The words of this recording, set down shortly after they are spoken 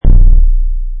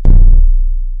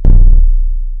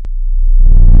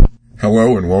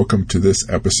Hello and welcome to this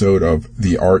episode of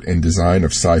The Art and Design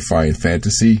of Sci-Fi and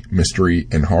Fantasy, Mystery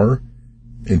and Horror.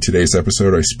 In today's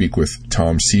episode, I speak with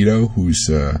Tom Sito, who's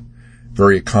a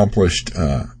very accomplished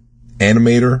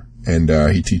animator, and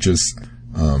he teaches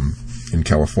in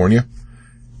California.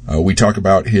 We talk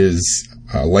about his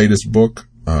latest book,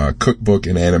 Cookbook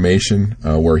in Animation,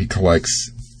 where he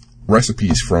collects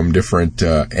recipes from different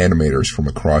animators from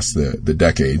across the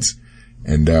decades.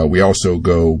 And we also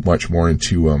go much more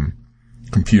into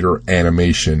computer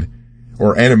animation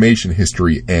or animation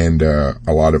history and a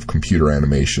lot of computer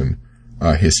animation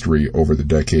history over the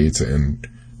decades and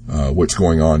what's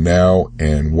going on now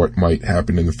and what might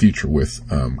happen in the future with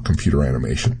computer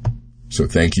animation. So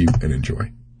thank you and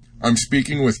enjoy. I'm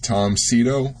speaking with Tom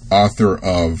Sito, author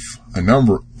of a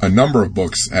number of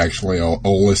books, actually.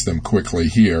 I'll list them quickly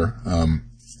here.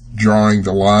 Drawing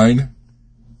the Line,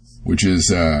 which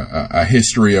is a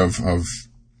history of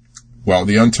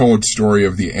the untold story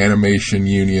of the animation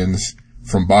unions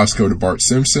from Bosco to Bart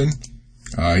Simpson.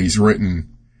 He's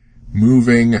written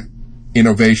Moving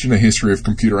Innovation, A History of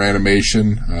Computer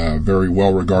Animation, a very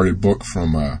well-regarded book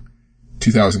from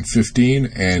 2015,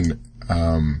 and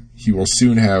he will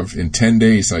soon have, in 10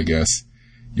 days, I guess,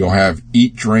 you'll have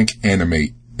Eat, Drink,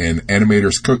 Animate, an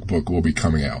Animator's Cookbook will be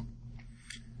coming out,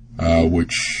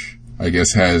 which I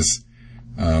guess has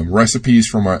recipes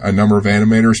from a number of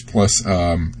animators plus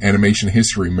animation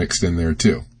history mixed in there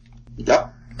too.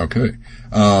 Yep. Okay.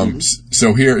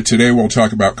 So here today we'll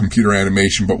talk about computer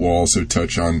animation, but we'll also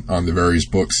touch on the various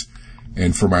books.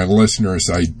 And for my listeners,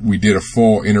 we did a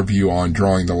full interview on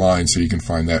Drawing the Line, so you can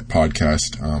find that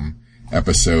podcast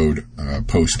episode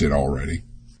posted already.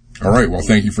 All right. Well,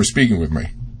 thank you for speaking with me.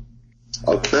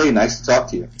 Okay. Nice to talk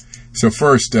to you. So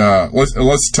first,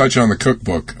 let's touch on the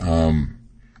cookbook.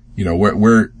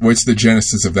 What's the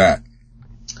genesis of that?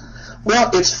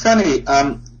 Well, it's funny.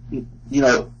 About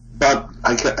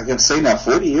I can say now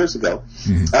 40 years ago,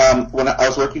 when I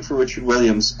was working for Richard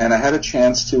Williams, and I had a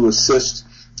chance to assist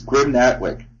Grim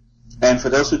Natwick. And for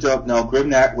those who don't know,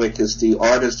 Grim Natwick is the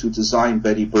artist who designed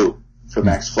Betty Boop for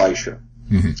Max Fleischer.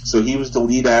 Mm-hmm. So he was the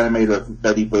lead animator of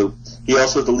Betty Boop. He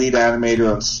also was the lead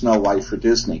animator on Snow White for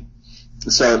Disney.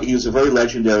 So he was a very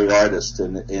legendary artist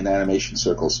in animation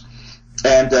circles.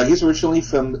 And he's originally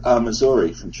from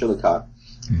Missouri, from Chillicothe.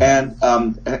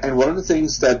 Mm-hmm. And one of the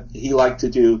things that he liked to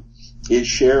do is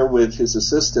share with his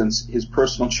assistants his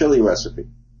personal chili recipe.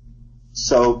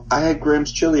 So I had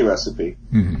Grimm's chili recipe.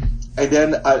 Mm-hmm. And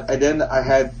then I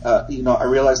had, I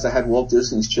realized I had Walt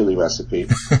Disney's chili recipe.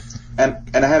 and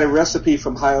I had a recipe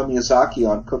from Hayao Miyazaki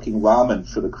on cooking ramen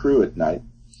for the crew at night.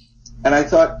 And I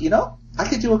thought, I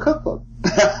could do a cookbook.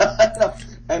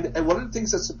 And one of the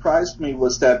things that surprised me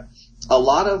was that a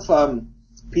lot of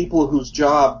people whose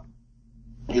job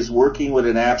is working with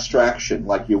an abstraction,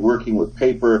 like you're working with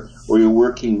paper or you're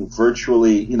working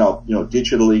virtually,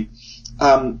 digitally.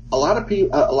 A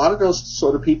lot of those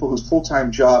sort of people whose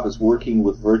full-time job is working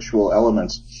with virtual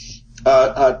elements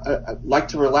like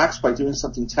to relax by doing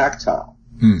something tactile.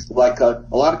 Like a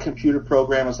lot of computer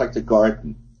programmers like to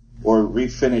garden or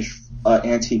refinish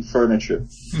antique furniture,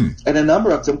 and a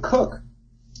number of them cook.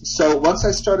 So once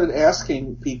I started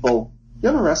asking people, "You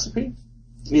have a recipe?"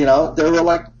 They were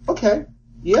like, "Okay,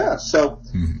 yeah." So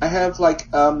I have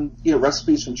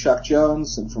recipes from Chuck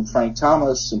Jones and from Frank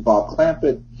Thomas and Bob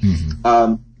Clampett,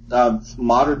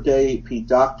 modern day Pete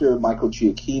Docter, Michael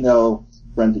Giacchino,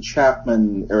 Brenda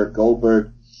Chapman, Eric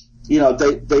Goldberg.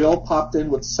 They all popped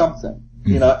in with something.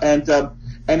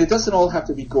 And it doesn't all have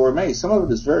to be gourmet. Some of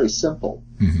it is very simple.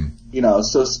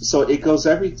 So it goes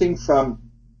everything from.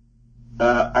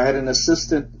 I had an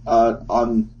assistant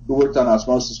who worked on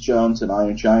Osmosis Jones and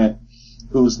Iron Giant,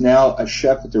 who's now a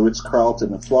chef at the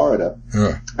Ritz-Carlton in Florida,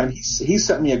 and he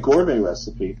sent me a gourmet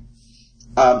recipe,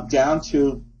 down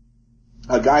to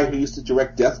a guy who used to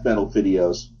direct death metal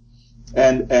videos,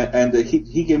 and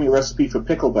he gave me a recipe for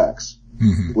picklebacks,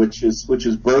 which is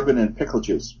bourbon and pickle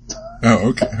juice. Oh,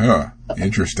 okay.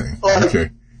 Interesting. Okay.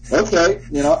 Okay.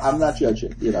 I'm not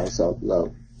judging. So.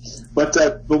 But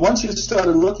once you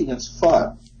started looking, it's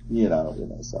fun,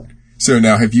 so. So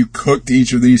now, have you cooked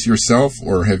each of these yourself,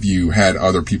 or have you had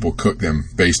other people cook them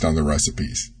based on the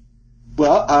recipes?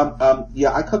 Well,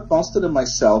 I cooked most of them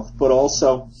myself, but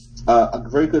also, a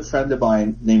very good friend of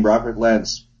mine named Robert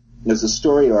Lentz is a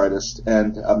story artist,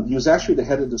 and, he was actually the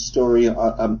head of the story,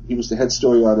 he was the head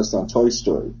story artist on Toy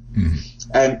Story. Mm-hmm.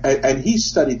 And he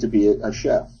studied to be a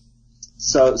chef.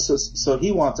 So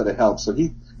he wanted to help, so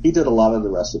he did a lot of the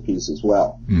recipes as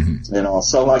well. Mm-hmm.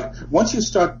 So once you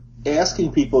start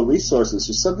asking people resources,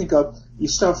 you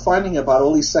start finding about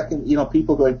all these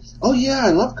people going, oh yeah,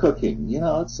 I love cooking.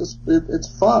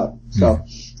 It's fun. So,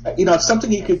 it's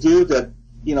something you could do that,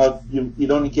 you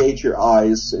don't engage your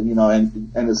eyes and,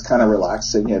 and it's kind of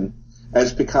relaxing. And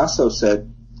as Picasso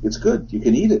said, it's good. You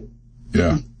can eat it.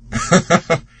 Yeah.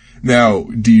 Now,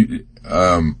 do you,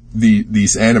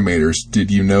 these animators,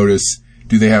 did you notice,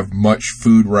 do they have much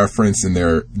food reference in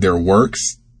their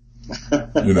works?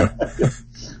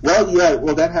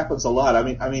 Well, that happens a lot. I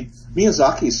mean,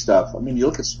 Miyazaki's stuff. You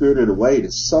look at Spirited Away.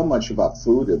 There's so much about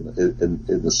food in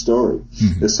the story.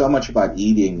 Mm-hmm. There's so much about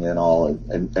eating and all,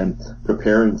 and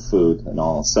preparing food and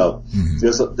all. So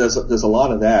there's a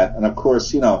lot of that. And of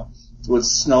course, with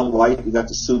Snow White, you got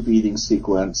the soup eating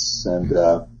sequence, and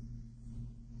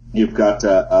you've got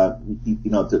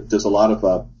there's a lot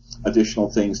of additional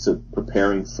things to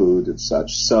preparing food and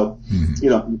such. So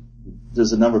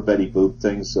there's a number of Betty Boop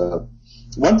things.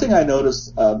 One thing I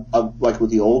noticed, like with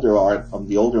the older art,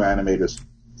 the older animators,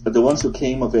 the ones who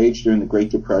came of age during the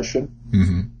Great Depression,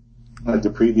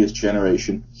 the previous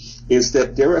generation, is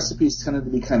that their recipes tended to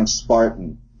be kind of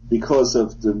Spartan because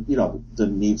of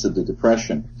the needs of the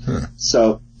Depression. Huh.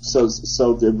 So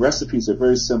the recipes are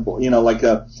very simple. Like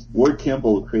Ward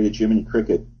Kimball, who created Jiminy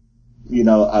Cricket.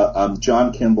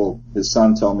 John Kimball, his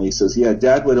son, told me, he says, "Yeah,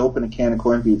 Dad would open a can of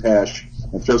corned beef hash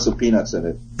and throw some peanuts in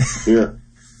it. Here."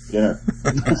 Yeah.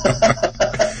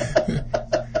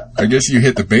 I guess you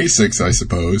hit the basics, I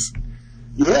suppose.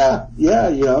 Yeah.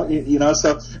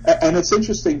 So, and it's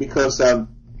interesting because I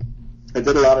did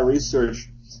a lot of research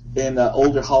in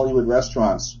older Hollywood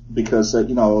restaurants because I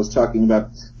was talking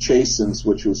about Chasen's,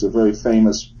 which was a very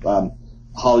famous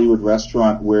Hollywood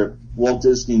restaurant where Walt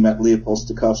Disney met Leopold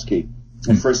Stokowski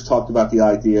and first talked about the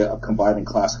idea of combining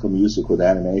classical music with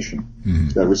animation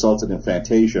that resulted in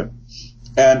Fantasia.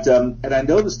 And I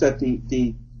noticed that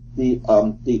the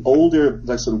older,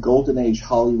 like sort of golden age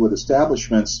Hollywood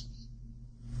establishments,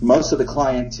 most of the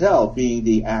clientele being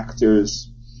the actors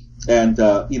and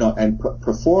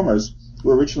performers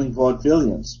were originally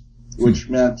vaudevillians, which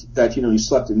meant that, you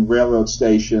slept in railroad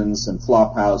stations and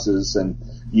flop houses and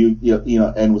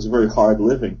and was very hard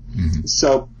living. Mm-hmm.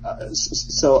 So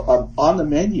on the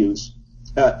menus,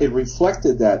 it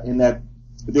reflected that in that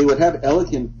they would have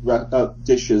elegant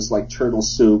dishes like turtle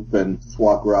soup and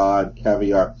foie gras and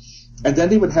caviar. And then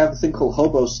they would have a thing called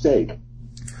hobo steak,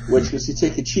 which is you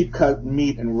take a cheap cut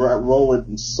meat and roll it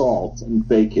in salt and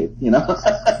bake it,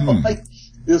 like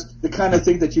this, the kind of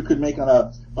thing that you could make in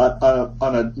a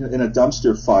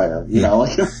dumpster fire,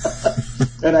 like,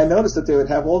 and I noticed that they would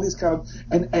have all these kind of,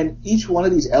 and each one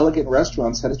of these elegant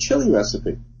restaurants had a chili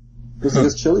recipe.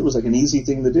 Because chili was like an easy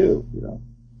thing to do,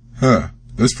 Huh.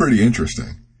 That's pretty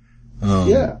interesting.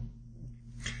 Yeah.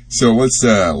 So let's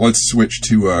switch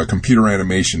to computer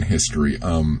animation history.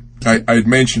 I had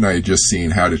mentioned I had just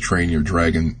seen How to Train Your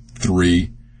Dragon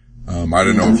 3. I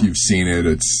don't know if you've seen it.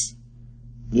 It's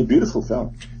a beautiful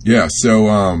film. Yeah. So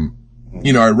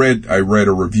I read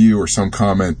a review or some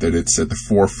comment that it's at the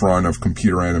forefront of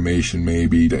computer animation.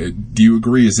 Maybe. Do you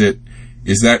agree? Is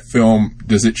that film?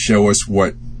 Does it show us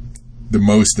what the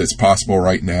most that's possible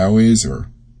right now is, or?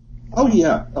 Oh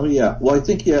yeah. Well, I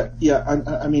think I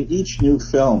mean, each new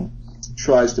film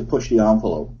tries to push the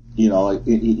envelope,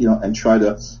 and try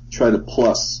to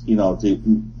plus,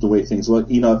 the way things look.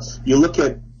 You look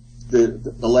at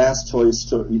the last Toy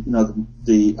Story, you look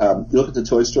at the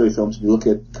Toy Story films and you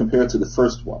compare it to the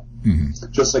first one.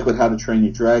 Mm-hmm. Just like with How to Train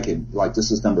Your Dragon, like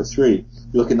this is number 3. You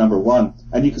look at number 1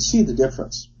 and you can see the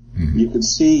difference. Mm-hmm. You can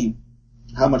see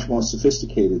how much more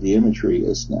sophisticated the imagery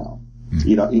is now. Mm-hmm.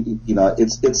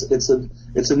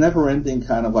 It's a never-ending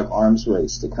kind of like arms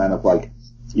race to kind of like,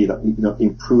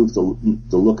 improve the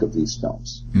look of these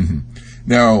films. Mm-hmm.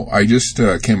 Now, I just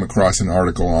came across an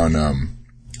article on I'm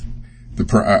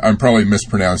probably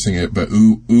mispronouncing it, but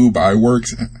Ub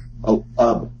Iwerks. Oh,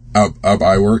 Ub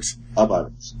Iwerks. Ub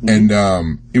Iwerks. Mm-hmm. And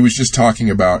it was just talking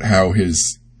about how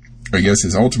his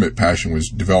ultimate passion was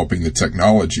developing the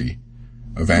technology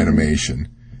of animation.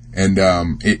 And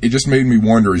it just made me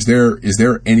wonder, is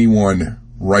there anyone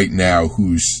right now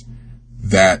who's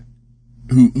as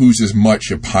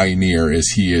much a pioneer as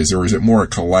he is, or is it more a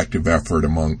collective effort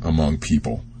among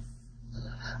people?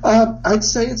 I'd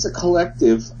say it's a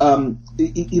collective. When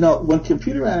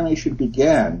computer animation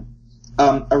began,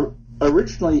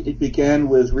 originally it began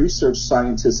with research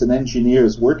scientists and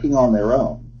engineers working on their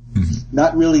own, mm-hmm.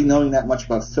 not really knowing that much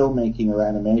about filmmaking or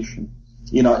animation.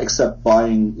 Except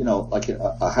buying, like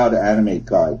a how to animate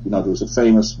guide. There was a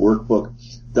famous workbook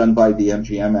done by the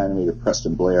MGM animator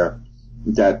Preston Blair,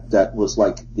 that was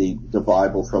like the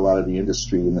Bible for a lot of the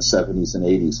industry in the 70s and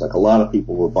 80s. Like a lot of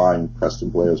people were buying Preston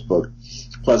Blair's book,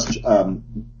 plus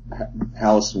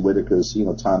Allison Whitaker's,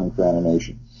 Timing for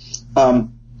Animation.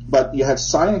 But you had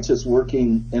scientists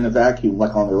working in a vacuum,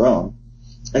 like on their own,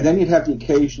 and then you'd have the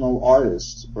occasional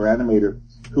artist or animator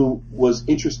who was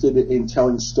interested in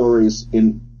telling stories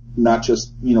in not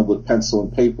just, with pencil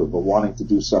and paper, but wanting to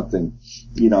do something,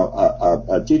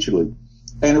 digitally.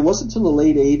 And it wasn't until the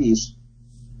late 80s,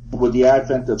 with the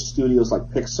advent of studios like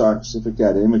Pixar and Pacific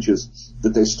Data Images, that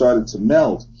they started to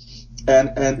meld.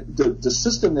 And the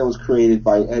system that was created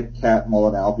by Ed Catmull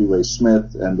and Albie Ray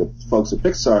Smith and the folks at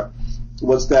Pixar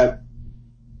was that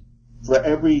for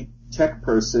every tech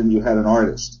person, you had an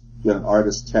artist. You had an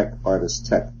artist tech.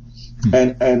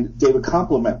 And they would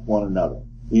complement one another.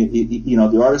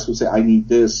 The artist would say, I need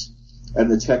this,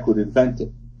 and the tech would invent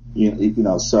it.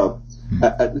 So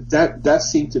that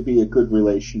seemed to be a good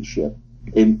relationship.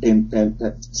 And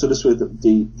so this way,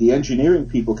 the engineering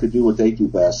people could do what they do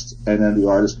best, and then the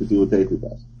artists could do what they do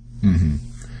best. Mm-hmm.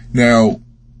 Now,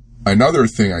 another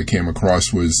thing I came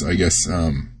across was, I guess,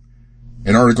 an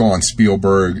article on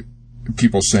Spielberg,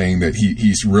 people saying that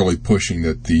he's really pushing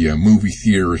that the movie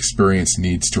theater experience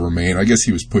needs to remain. I guess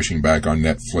he was pushing back on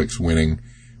Netflix winning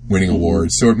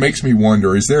awards. So it makes me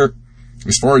wonder, is there,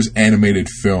 as far as animated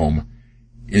film,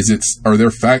 are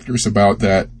there factors about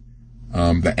that,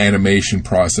 the animation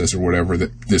process or whatever,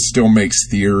 that still makes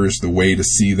theaters the way to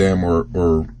see them,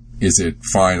 or is it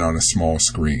fine on a small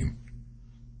screen?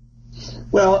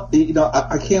 Well,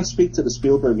 I can't speak to the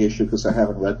Spielberg issue because I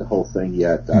haven't read the whole thing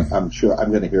yet. Mm-hmm. I'm sure I'm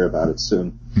going to hear about it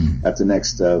soon at the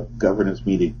next governors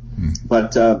meeting. Mm-hmm.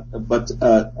 But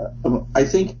I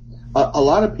think a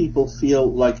lot of people feel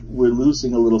like we're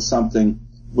losing a little something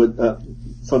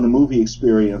from the movie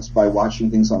experience by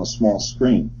watching things on a small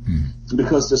screen,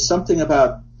 because there's something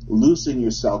about losing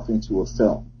yourself into a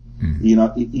film. The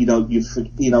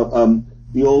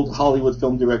old Hollywood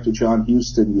film director John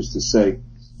Huston used to say,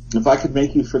 if I could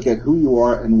make you forget who you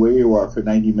are and where you are for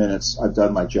 90 minutes, I've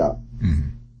done my job.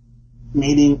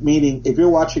 Mm-hmm. Meaning, if you're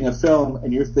watching a film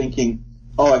and you're thinking,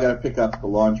 oh, I got to pick up the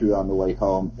laundry on the way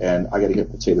home and I got to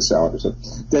get potato salad or something,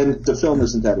 then the film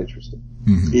isn't that interesting.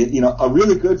 Mm-hmm. A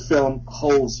really good film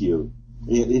holds you,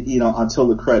 until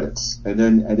the credits, and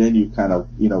then you kind of,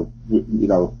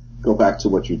 go back to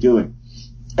what you're doing.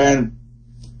 And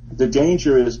the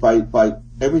danger is by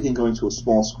everything going to a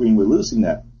small screen, we're losing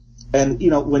that. And,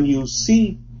 when you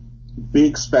see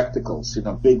big spectacles,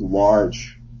 big,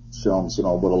 large films, with a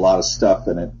lot of stuff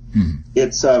in it,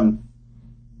 it's,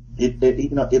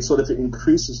 it sort of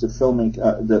increases the filming,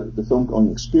 the film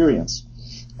going experience.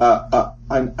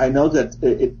 I know that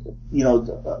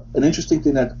an interesting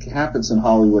thing that happens in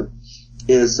Hollywood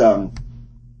is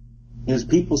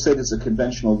people say it's a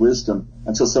conventional wisdom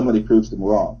until somebody proves them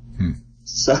wrong.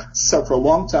 So for a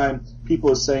long time, people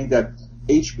are saying that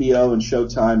HBO and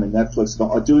Showtime and Netflix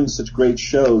are doing such great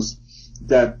shows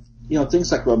that,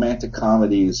 things like romantic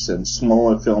comedies and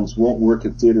smaller films won't work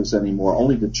in theaters anymore,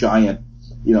 only the giant,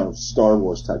 Star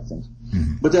Wars type things.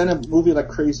 Mm-hmm. But then a movie like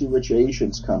Crazy Rich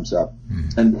Asians comes up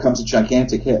and becomes a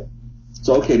gigantic hit.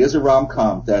 So, okay, there's a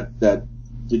rom-com that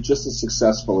did just as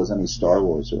successful as any Star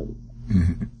Wars or anything.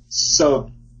 Mm-hmm.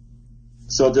 So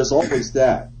there's always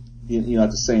that,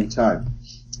 at the same time.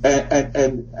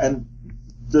 And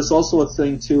there's also a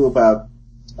thing too about,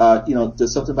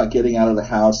 there's something about getting out of the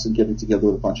house and getting together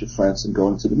with a bunch of friends and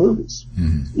going to the movies.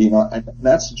 Mm-hmm. And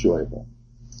that's enjoyable.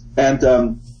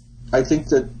 And I think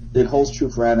that it holds true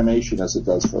for animation as it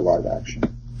does for live action.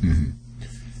 Mm-hmm.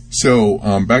 So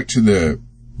back to the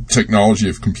technology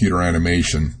of computer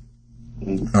animation.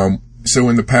 Mm-hmm. So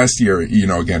in the past year,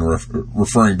 again,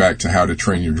 referring back to How to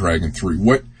Train Your Dragon 3,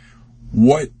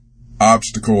 what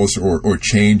obstacles or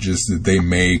changes did they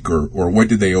make, or what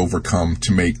did they overcome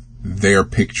to make their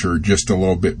picture just a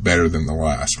little bit better than the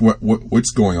last?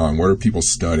 What's going on? What are people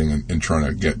studying and trying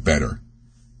to get better?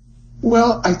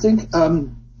 Well, I think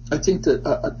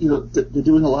that they're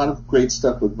doing a lot of great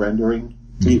stuff with rendering,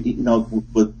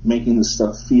 with making the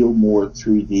stuff feel more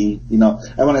 3D,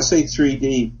 and when I say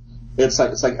 3D, it's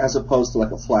like as opposed to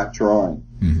like a flat drawing,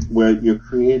 where you're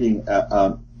creating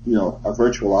a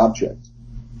virtual object,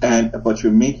 but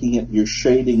you're making it, you're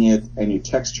shading it, and you're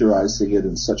texturizing it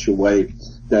in such a way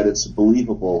that it's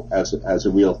believable as a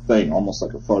real thing, almost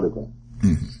like a photograph.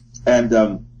 Mm-hmm.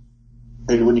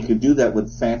 And when you can do that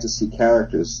with fantasy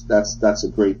characters, that's a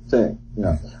great thing.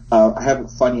 I have a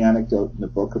funny anecdote in the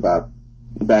book about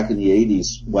back in the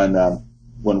 80s when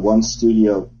one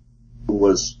studio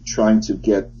was trying to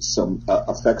get some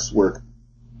effects work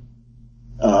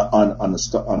on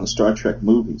the Star Trek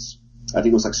movies, I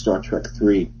think it was like Star Trek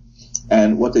 3.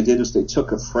 And what they did is they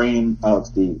took a frame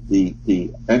of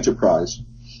the Enterprise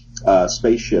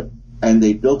spaceship, and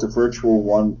they built a virtual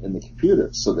one in the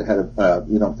computer. So they had a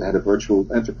virtual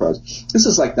Enterprise. This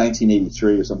is like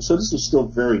 1983 or something. So this was still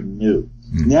very new.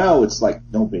 Now it's like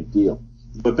no big deal.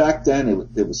 But back then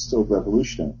it was still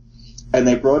revolutionary. And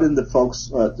they brought in the folks,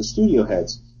 the studio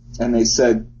heads, and they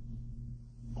said,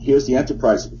 here's the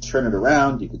Enterprise. You can turn it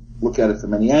around. You can look at it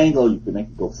from any angle. You can make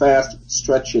it go fast. You can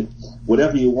stretch it.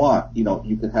 Whatever you want, you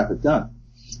can have it done.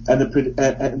 And the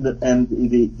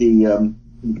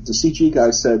CG guy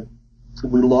said,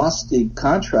 we lost the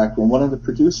contract when one of the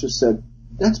producers said,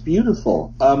 that's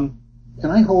beautiful. Can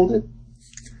I hold it?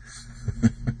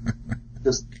 He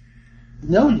goes,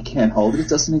 no, you can't hold it. It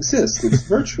doesn't exist. It's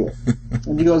virtual.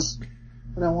 And he goes,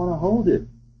 but I want to hold it.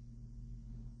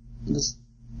 He goes,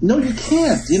 no, you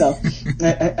can't,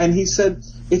 And he said,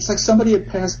 it's like somebody had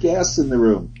passed gas in the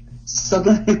room.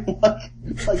 Suddenly,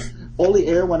 like all the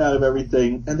air went out of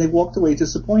everything, and they walked away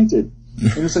disappointed.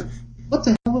 And it was like, what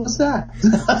the hell was that?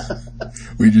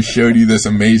 We just showed you this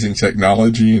amazing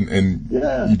technology, and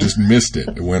you just missed it.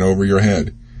 It went over your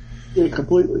head. Yeah,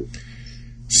 completely.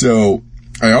 So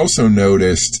I also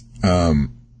noticed the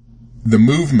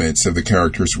movements of the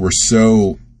characters were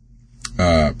so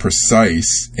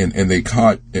precise, and they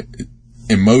caught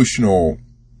emotional,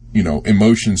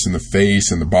 emotions in the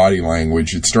face and the body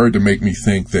language. It started to make me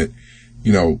think that,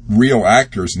 real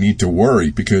actors need to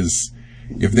worry, because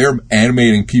if they're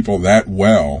animating people that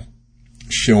well,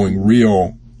 showing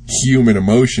real human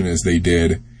emotion as they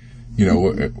did,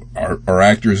 are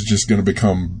actors just going to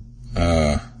become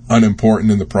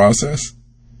unimportant in the process?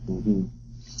 Mm-hmm.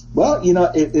 Well,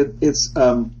 it's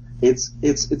a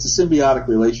symbiotic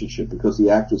relationship, because the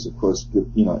actors, of course,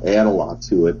 add a lot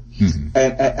to it. Mm-hmm.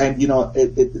 And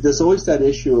there's always that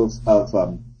issue of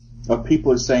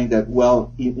people are saying that,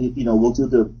 well,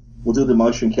 we'll do the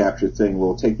motion capture thing.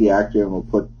 We'll take the actor and we'll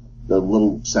put the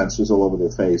little sensors all over their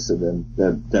face, and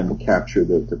then we'll capture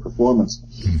the performance.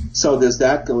 Mm-hmm. So there's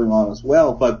that going on as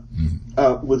well. But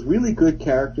with really good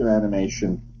character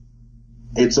animation,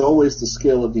 it's always the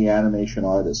skill of the animation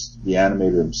artist, the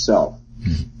animator himself.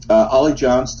 Ollie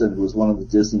Johnston, who was one of the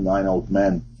Disney 9 Old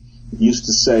Men, used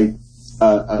to say,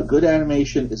 a good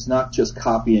animation is not just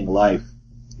copying life,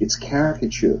 it's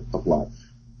caricature of life.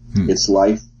 It's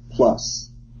life plus.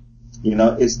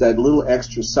 It's that little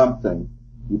extra something,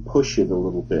 you push it a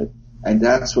little bit, and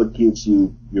that's what gives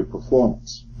you your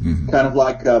performance. Mm-hmm. Kind of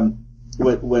like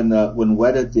when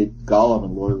Weta did Gollum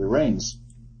in Lord of the Rings,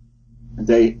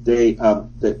 they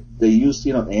used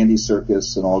Andy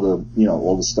Serkis and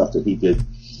all the stuff that he did,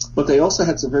 but they also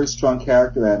had some very strong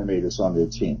character animators on their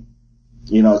team.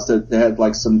 So they had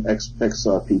like some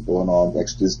ex-Pixar people and all,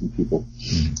 ex-Disney people,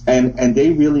 and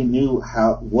they really knew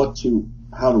how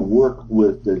to work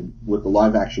with the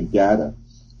live action data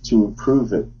to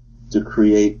improve it, to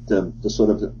create the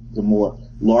sort of the more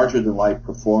larger than life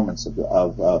performance of the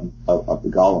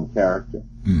Gollum character,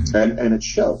 and it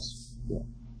shows.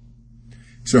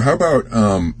 So how about,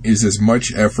 is as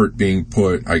much effort being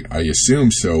put, I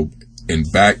assume so, in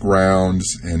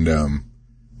backgrounds and,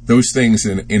 those things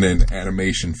in an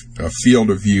animation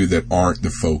field of view that aren't the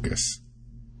focus?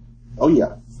 Oh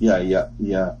yeah.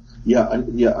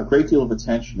 A great deal of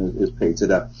attention is paid to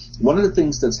that. One of the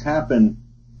things that's happened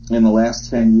in the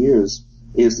last 10 years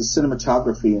is the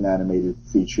cinematography in animated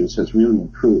features has really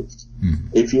improved. Mm-hmm.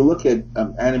 If you look at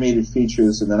animated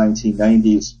features in the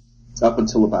 1990s, up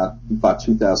until about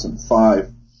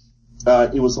 2005,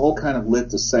 it was all kind of lit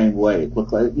the same way. It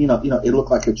looked like, it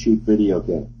looked like a cheap video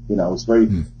game. It was very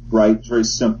bright, very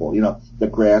simple. The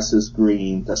grass is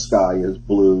green, the sky is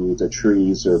blue, the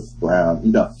trees are brown,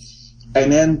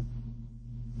 And then,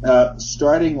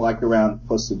 starting like around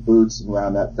Puss in Boots and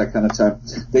around that kind of time,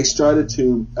 they started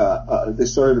to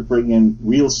bring in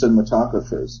real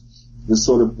cinematographers to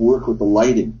sort of work with the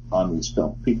lighting on these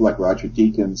films. People like Roger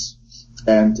Deakins,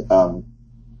 and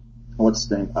what's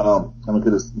his name?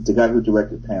 The guy who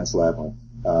directed Pan's Labyrinth.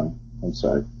 I'm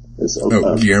sorry.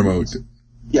 Guillermo.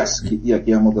 Yes,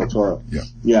 Guillermo del Toro.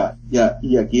 Yeah.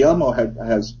 Guillermo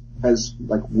has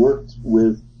like worked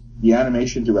with the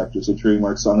animation directors at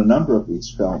DreamWorks on a number of these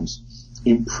films,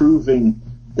 improving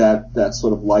that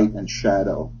sort of light and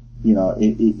shadow.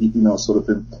 Sort of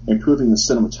improving the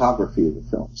cinematography of the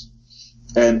films.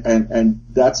 And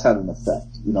that's had an effect.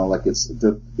 Like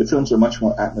the films are much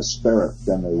more atmospheric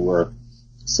than they were,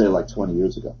 say, like 20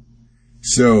 years ago.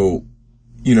 So,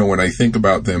 when I think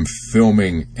about them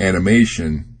filming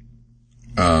animation,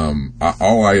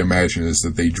 all I imagine is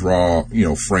that they draw,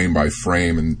 frame by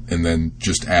frame and then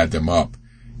just add them up.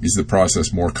 Is the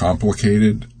process more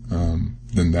complicated?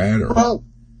 than that? Or? Well,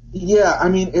 yeah, I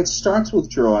mean, it starts with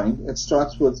drawing. It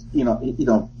starts with,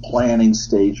 planning,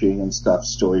 staging and stuff,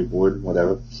 storyboard,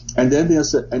 whatever. And then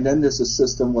there's a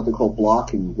system, what they call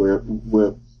blocking, where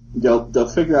they'll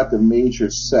figure out the major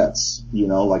sets,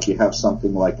 like you have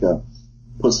something like a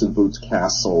Puss in Boots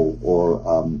Castle or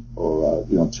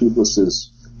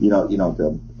Toothless's,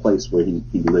 the place where he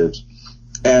lives.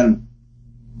 And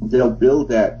they'll build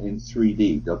that in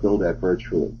 3D. They'll build that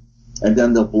virtually. And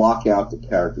then they'll block out the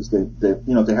characters. They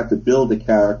have to build the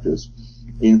characters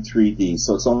in 3D.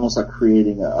 So it's almost like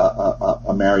creating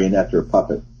a marionette or a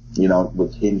puppet,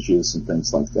 with hinges and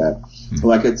things like that. Mm-hmm.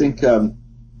 Like I think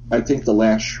the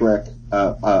last Shrek,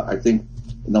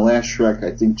 in the last Shrek,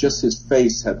 I think just his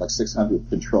face had like 600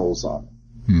 controls on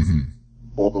it. Mm-hmm.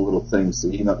 All the little things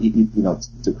that,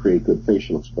 to create good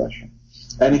facial expression.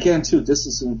 And again, too, this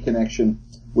is in connection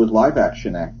with live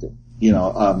action acting.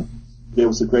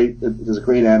 There's a great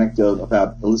anecdote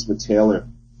about Elizabeth Taylor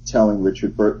telling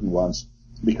Richard Burton once,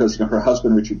 because her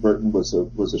husband Richard Burton was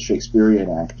a Shakespearean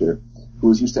actor who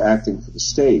was used to acting for the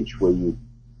stage, where you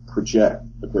project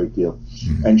a great deal,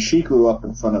 and she grew up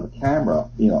in front of a camera,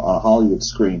 on a Hollywood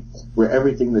screen, where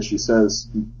everything she does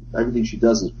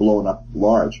is blown up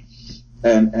large,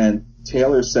 and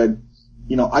Taylor said,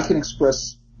 I can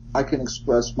express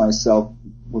myself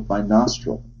with my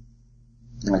nostril.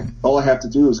 Like, all I have to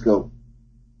do is go.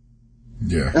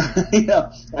 Yeah.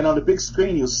 And on the big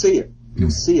screen you'll see it.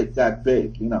 You'll see it that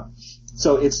big,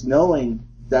 So it's knowing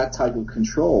that type of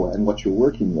control and what you're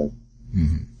working with.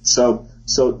 Mm-hmm. So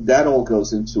that all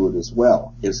goes into it as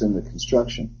well, is in the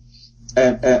construction.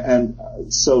 And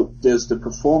so there's the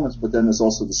performance, but then there's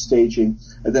also the staging,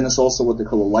 and then there's also what they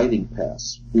call a lighting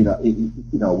pass.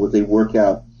 Where they work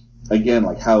out, again,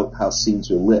 like how scenes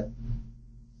are lit.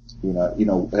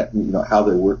 How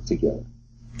they work together.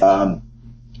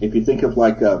 If you think of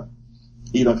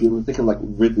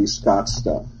Ridley Scott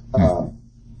stuff,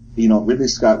 Ridley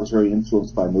Scott was very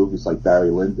influenced by movies like Barry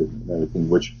Lyndon and everything,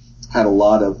 which had a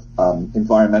lot of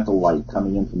environmental light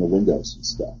coming in from the windows and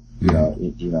stuff.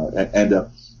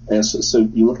 So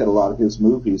you look at a lot of his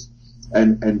movies,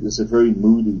 and there's a very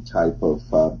moody type of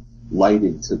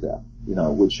lighting to them,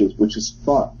 which is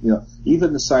fun.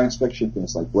 Even the science fiction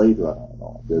things like Blade Runner and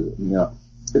all,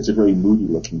 it's a very moody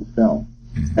looking film.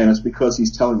 Mm-hmm. And it's because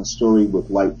he's telling a story with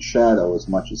light and shadow as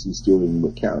much as he's doing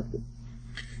with character.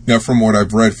 Now, from what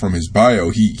I've read from his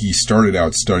bio, he started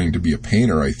out studying to be a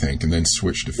painter, I think, and then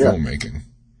switched to filmmaking.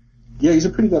 Yeah, he's a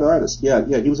pretty good artist. Yeah,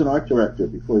 he was an art director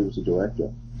before he was a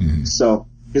director. Mm-hmm. So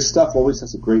his stuff always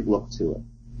has a great look to it.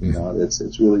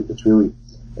 It's really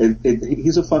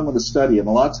he's a fun one to study. And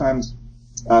a lot of times,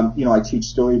 I teach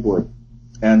storyboard,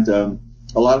 and a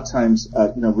lot of times,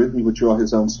 Ridley would draw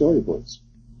his own storyboards.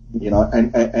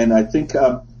 And I think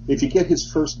if you get his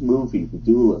first movie, The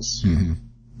Duelist, mm-hmm.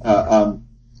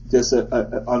 There's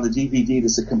on the DVD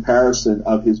there's a comparison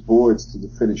of his boards to the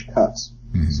finished cuts,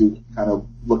 mm-hmm. so you can kind of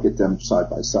look at them side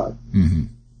by side.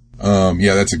 Mm-hmm.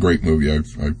 Yeah, that's a great movie. I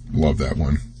love that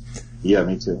one. Yeah,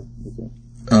 me too.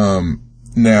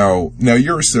 Now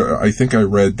I think I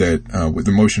read that with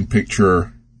the Motion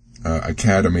Picture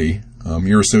Academy,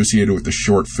 you're associated with the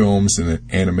short films and the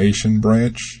animation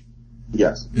branch.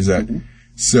 Yes. Is that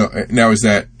so? Now, is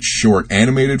that short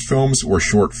animated films or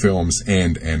short films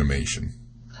and animation?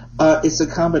 It's a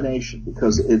combination,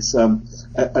 because it's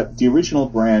the original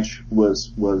branch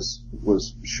was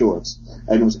shorts,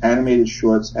 and it was animated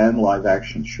shorts and live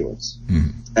action shorts,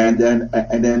 and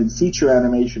then feature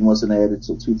animation wasn't added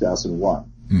until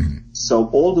 2001. Mm-hmm. So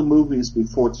all the movies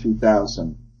before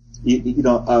 2000,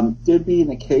 there'd be an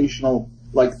occasional.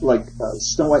 Like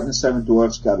Snow White and the Seven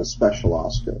Dwarfs got a special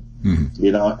Oscar,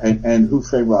 and Who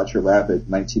Framed Roger Rabbit,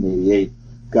 1988,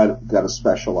 got a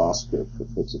special Oscar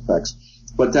for its effects,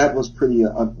 but that was pretty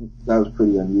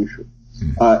unusual.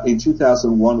 In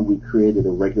 2001, we created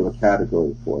a regular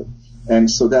category for it, and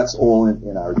so that's all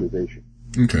in our division.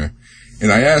 Okay,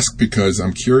 and I ask because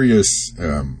I'm curious.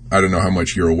 I don't know how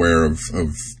much you're aware of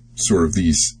sort of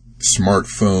these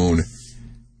smartphone.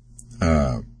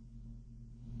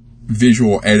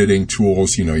 Visual editing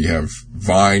tools. You have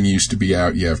Vine used to be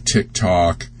out. You have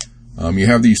TikTok. You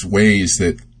have these ways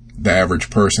that the average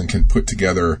person can put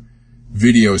together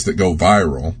videos that go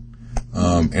viral.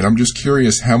 And I'm just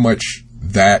curious how much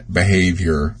that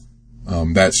behavior,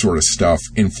 that sort of stuff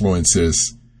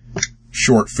influences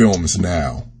short films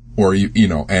now, or,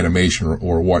 animation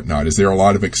or whatnot. Is there a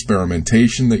lot of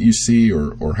experimentation that you see,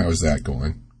 or how's that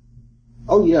going?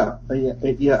 Oh yeah. I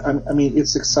mean,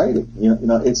 it's exciting.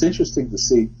 It's interesting to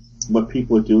see what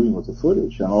people are doing with the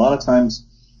footage, and a lot of times,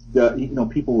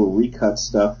 people will recut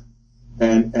stuff,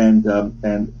 and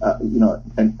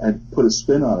put a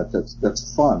spin on it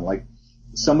that's fun. Like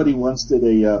somebody once did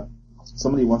a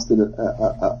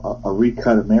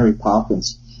recut of Mary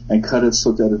Poppins and cut it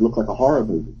so that it looked like a horror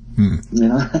movie. You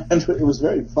know, and it was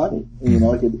very funny. You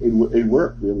know, like it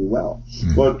worked really well.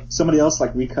 Or somebody else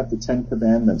like recut the Ten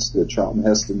Commandments, the Charlton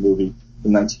Heston movie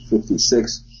in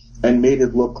 1956, and made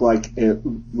it look like a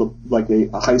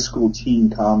high school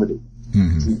teen comedy.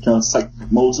 You know, it's like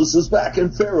Moses is back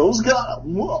and Pharaoh's got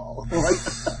him. Whoa! Like,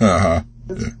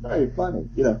 it's very funny.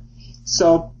 You know,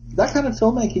 so that kind of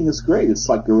filmmaking is great. It's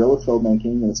like guerrilla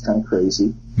filmmaking, and it's kind of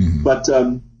crazy, but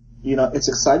you know, it's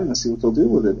exciting to see what they'll do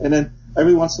with it. And then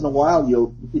every once in a while,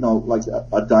 like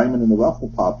a diamond in the rough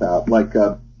will pop out. Like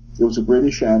there was a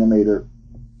British animator,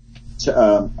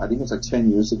 I think it was like 10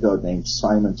 years ago, named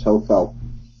Simon Tofelt,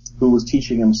 who was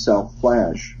teaching himself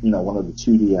Flash, you know, one of the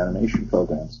 2D animation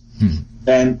programs.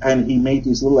 And he made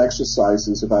these little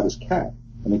exercises about his cat,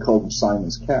 and he called him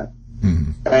Simon's Cat.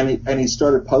 And he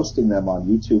started posting them on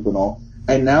YouTube and all,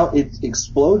 and now it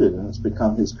exploded and it's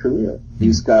become his career.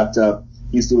 He's got,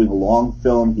 he's doing a long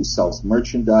film, he sells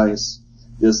merchandise.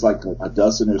 There's like a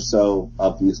dozen or so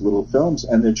of these little films,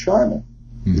 and they're charming.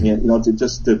 You know,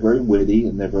 they're very witty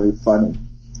and they're very funny.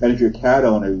 And if you're a cat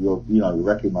owner, you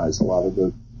recognize a lot of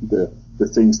the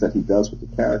things that he does with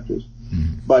the characters.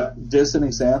 But there's an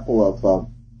example of,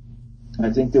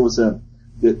 I think there was a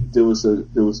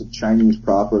Chinese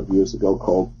proverb years ago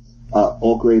called,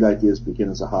 all great ideas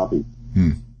begin as a hobby.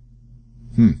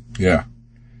 Yeah.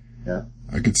 Yeah.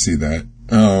 I could see that.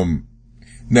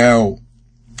 Now,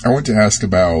 I want to ask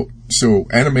about, so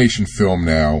animation film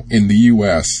now in the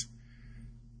U.S.,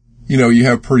 you know, you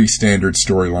have pretty standard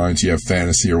storylines, you have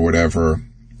fantasy or whatever.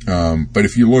 But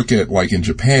if you look at, like in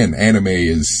Japan, anime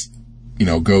is, you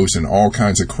know, goes in all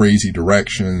kinds of crazy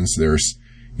directions. There's,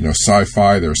 you know,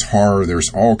 sci-fi, there's horror, there's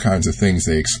all kinds of things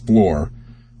they explore.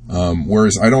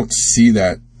 Whereas I don't see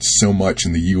that so much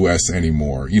in the U.S.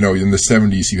 anymore. You know, in the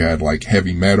 70s you had like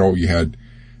heavy metal, you had,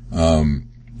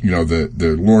 you know,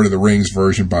 the Lord of the Rings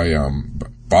version by,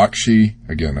 Bakshi.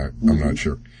 Again, I'm not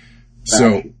sure.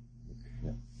 So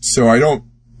I don't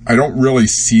really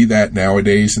see that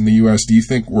nowadays in the U.S. Do you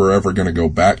think we're ever going to go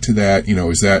back to that? You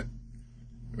know,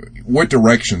 what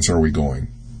directions are we going?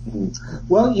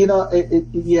 Well, you know,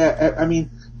 I mean,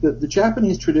 the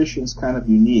Japanese tradition is kind of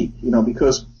unique, you know,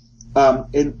 because,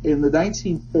 in the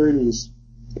 1930s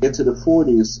into the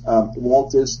 40s,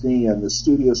 Walt Disney and the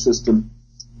studio system,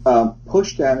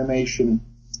 pushed animation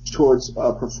towards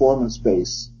a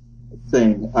performance-based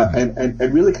thing,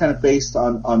 and really kind of based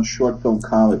on short film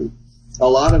comedy. A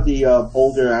lot of the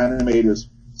older animators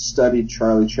studied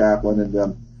Charlie Chaplin and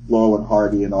Laurel and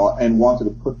Hardy and all, and wanted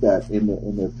to put that in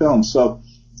their films. So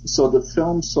the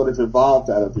film sort of evolved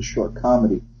out of the short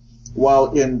comedy,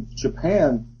 while in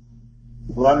Japan,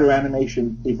 a lot of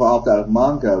animation evolved out of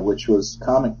manga, which was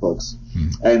comic books,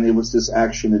 and it was this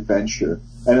action adventure,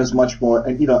 and it was much more,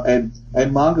 and you know, and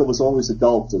manga was always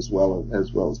adult as well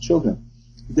as children.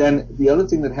 Then the other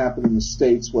thing that happened in the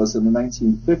States was in the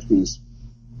 1950s,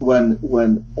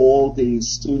 when all these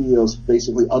studios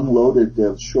basically unloaded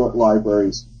their short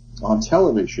libraries on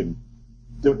television,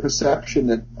 the perception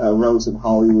that rose in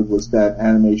Hollywood was that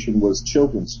animation was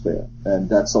children's fare, and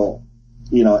that's all,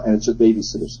 you know, and it's just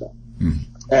babysitter stuff.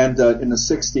 And in the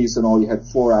 60s and all, you had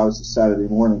 4 hours of Saturday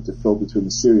morning to fill between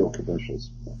the cereal commercials.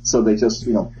 So they just,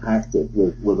 you know, packed it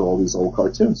with all these old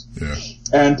cartoons. Yeah.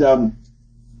 And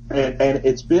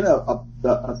it's been a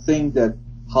thing that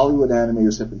Hollywood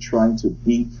animators have been trying to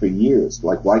beat for years.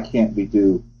 Like, why can't we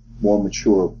do more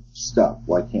mature stuff?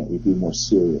 Why can't we do more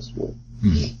serious work?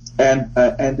 And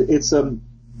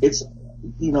it's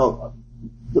you know,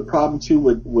 the problem too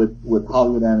with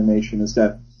Hollywood animation is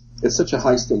that it's such a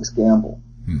high stakes gamble.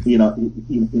 You know,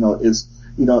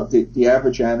 the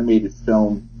average animated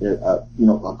film, you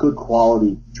know, a good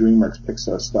quality DreamWorks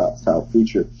Pixar style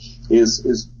feature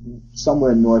is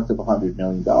somewhere north of $100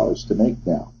 million to make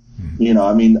now. You know,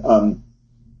 I mean,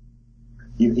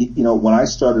 you know, when I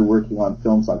started working on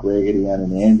films like Raggedy Ann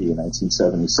and Andy in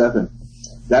 1977,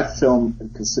 that film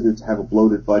considered to have a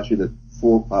bloated budget of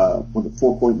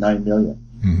 $4.9 million.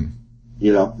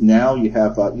 You know, now you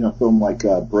have, you know, a film like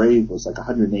Brave was like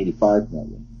 $185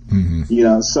 million. You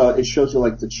know, so it shows you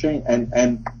like the chain, and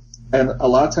a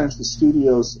lot of times the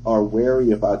studios are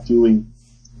wary about doing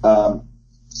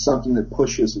something that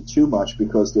pushes it too much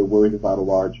because they're worried about a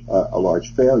large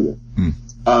failure.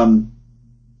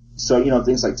 So, you know,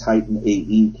 things like Titan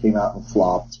AE came out and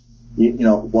flopped. You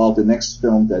know, while the next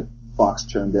film that Fox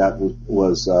turned out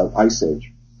was Ice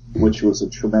Age, which was a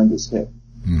tremendous hit.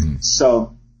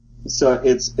 So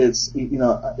it's you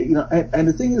know, and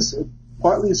the thing is,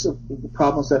 partly the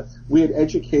problem is that we had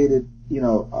educated,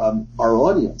 our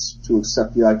audience to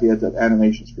accept the idea that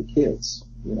animation's for kids.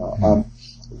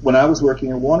 When I was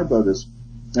working at Warner Brothers,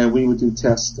 and we would do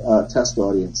test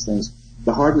audience things,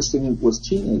 the hardest thing was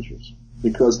teenagers,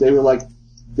 because they were like,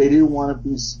 they didn't want to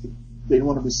be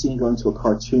seen going to a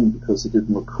cartoon because it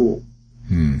didn't look cool.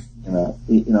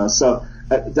 So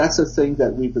that's a thing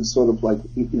that we've been sort of like,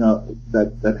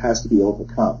 that has to be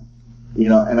overcome.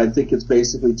 And I think it's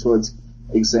basically towards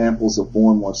examples of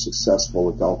more and more successful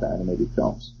adult animated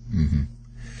films. Mm-hmm.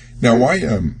 Now, why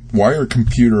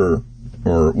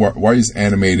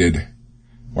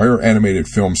are animated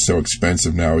films so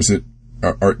expensive now? Is it,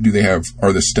 are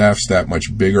the staffs that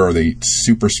much bigger? Are they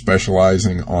super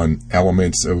specializing on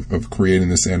elements of creating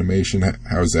this animation?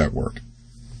 How does that work?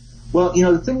 Well,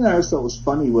 the thing that I always thought was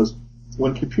funny was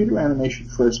when computer animation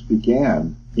first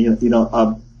began,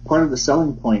 part of the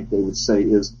selling point, they would say,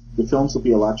 is the films will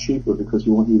be a lot cheaper because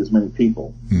you won't need as many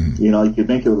people. Mm-hmm. You could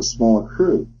make it with a smaller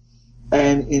crew.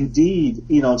 And indeed,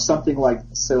 something like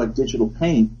digital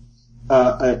paint,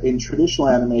 in traditional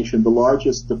animation, the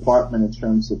largest department in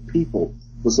terms of people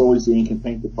was always the ink and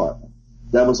paint department.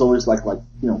 That was always like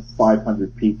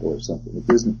 500 people or something. It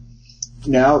isn't.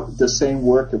 Now, the same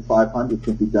work of 500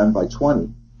 can be done by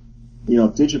 20,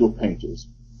 digital painters.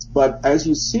 But as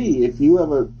you see, when you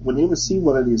ever see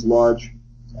one of these large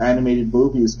animated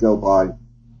movies go by,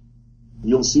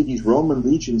 you'll see these Roman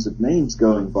legions of names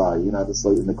going by, that's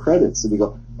like in the credits, and you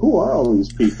go, who are all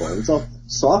these people? It's all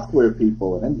software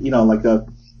people. And,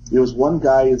 there was one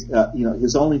guy,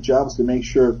 his only job was to make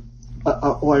sure,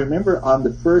 I remember on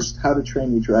the first How to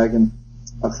Train Your Dragon,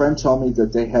 a friend told me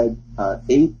that they had,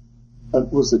 they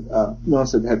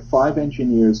had 5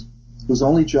 engineers whose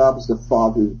only job was to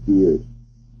father the beard.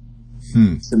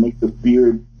 To make the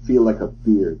beard feel like a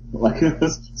beard.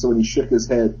 So when he shook his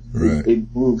head, right,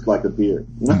 it moved like a beard.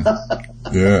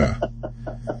 Yeah.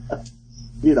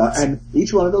 And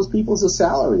each one of those people is a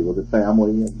salary with a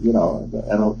family,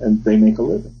 and they make a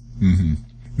living. Mm-hmm.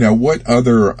 Now, what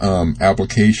other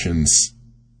applications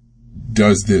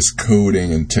does this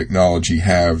coding and technology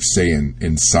have, say,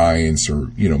 in science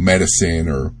or medicine,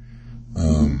 or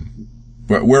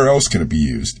where else can it be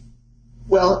used?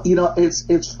 Well,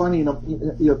 it's funny.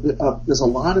 There's a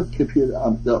lot of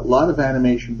a lot of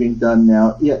animation being done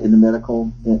now. Yeah, in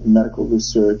medical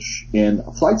research, in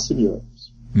flight simulators.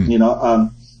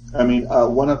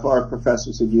 One of our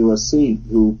professors at USC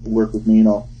who worked with me,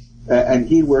 and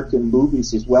he worked in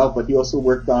movies as well, but he also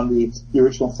worked on the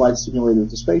original flight simulator of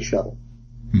the space shuttle.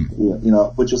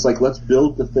 Which is like, let's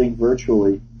build the thing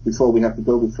virtually before we have to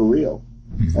build it for real.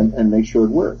 And make sure it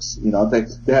works.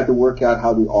 They had to work out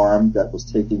how the arm that was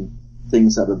taking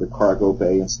things out of the cargo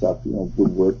bay and stuff,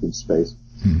 would work in space.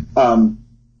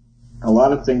 A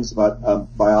lot of things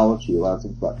about biology, a lot of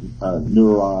things about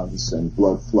neurons and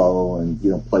blood flow and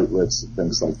platelets and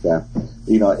things like that.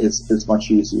 It's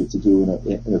much easier to do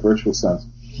in a virtual sense.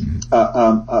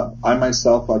 I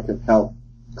myself, I could help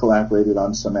collaborated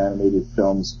on some animated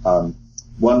films.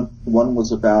 One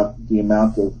was about the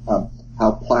amount of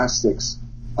how plastics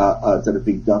that are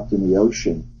being dumped in the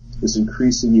ocean is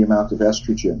increasing the amount of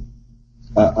estrogen,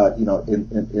 in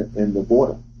the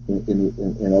water,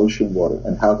 in ocean water,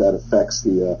 and how that affects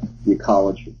the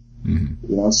ecology.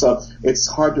 Mm-hmm. So it's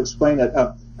hard to explain it.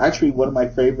 Actually, one of my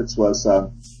favorites was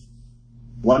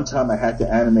one time I had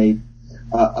to animate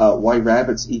why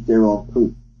rabbits eat their own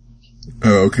poop.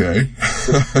 Oh, okay.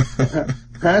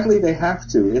 Apparently they have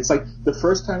to. It's like the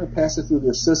first time it passes through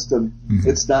their system,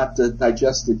 it's not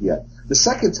digested yet. The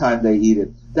second time they eat it,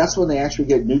 that's when they actually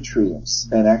get nutrients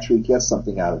and actually get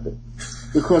something out of it.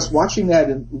 Because watching that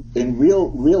in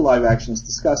real live action is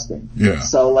disgusting. Yeah.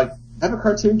 So have a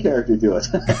cartoon character do it.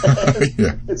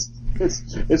 Yeah.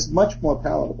 It's much more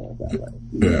palatable that way.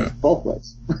 Yeah. Both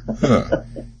ways. Huh.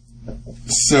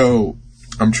 So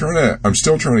I'm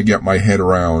still trying to get my head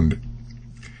around,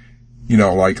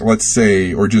 let's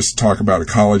say, or just talk about a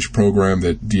college program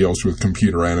that deals with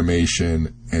computer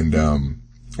animation and,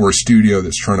 or a studio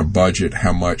that's trying to budget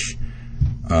how much,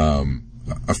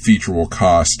 a feature will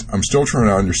cost. I'm still trying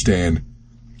to understand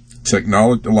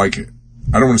technology,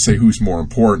 I don't want to say who's more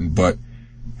important, but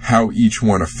how each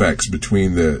one affects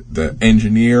between the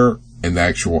engineer and the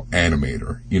actual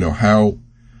animator. How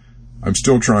I'm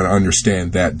still trying to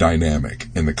understand that dynamic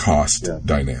and the cost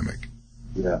dynamic.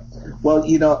 Yeah. Well,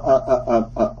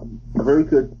 a very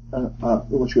good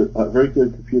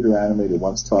computer animator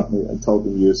once taught me and told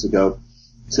me years ago,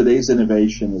 today's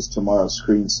innovation is tomorrow's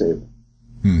screensaver.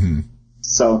 Mm-hmm.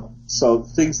 So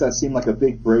things that seem like a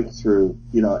big breakthrough,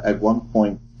 at one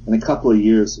point in a couple of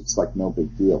years, it's like no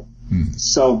big deal. Mm-hmm.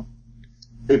 So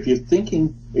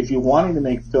if you're wanting to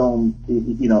make film,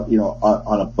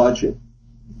 on a budget,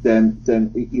 then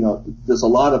there's a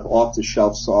lot of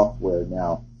off-the-shelf software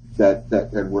now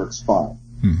that works fine.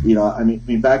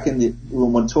 Mm-hmm. Back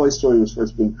when Toy Story was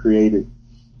first being created,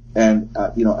 and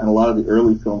a lot of the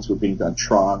early films were being done,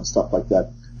 Tron and stuff like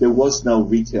that, there was no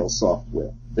retail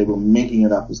software. They were making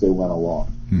it up as they went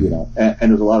along, mm-hmm. And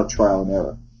there was a lot of trial and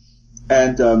error.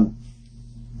 And,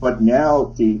 but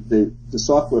now the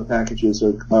software packages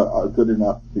are good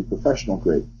enough to be professional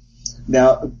grade.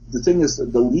 Now, the thing is,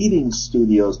 the leading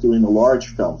studios doing the large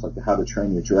films, like the How to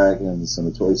Train Your Dragons and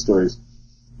the Toy Stories,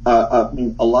 a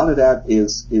lot of that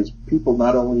is people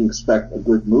not only expect a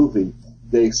good movie,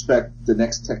 they expect the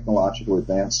next technological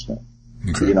advancement.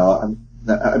 Okay. You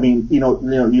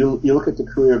look at the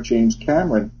career of James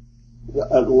Cameron,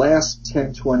 the last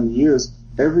 10, 20 years,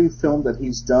 every film that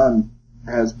he's done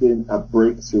has been a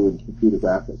breakthrough in computer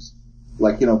graphics.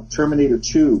 Like, Terminator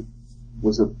 2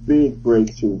 was a big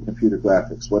breakthrough in computer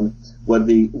graphics. When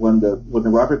the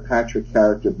Robert Patrick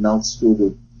character melts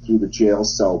through the jail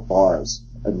cell bars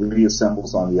and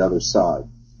reassembles on the other side,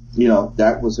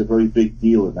 that was a very big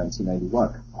deal in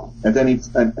 1991.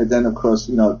 And then of course,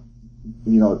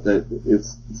 it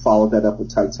followed that up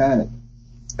with Titanic.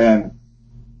 And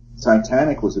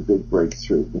Titanic was a big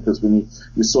breakthrough because when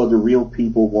you saw the real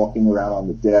people walking around on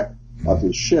the deck of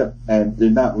his ship, and they're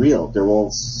not real, they're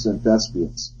all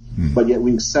synthespians. But yet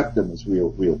we accept them as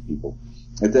real people.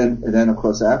 And then of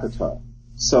course Avatar.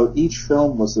 So each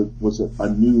film was a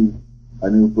new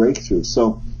breakthrough.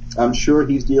 So I'm sure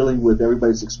he's dealing with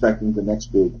everybody's expecting the next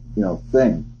big,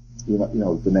 thing,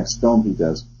 the next film he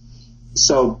does.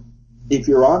 So if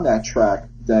you're on that track,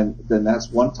 then that's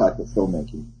one type of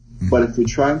filmmaking. But if you're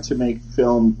trying to make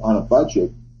film on a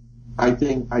budget, I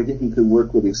think you could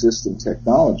work with existing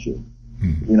technology,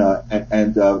 and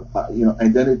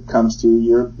then it comes to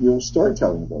your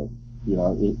storytelling ability,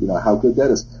 how good that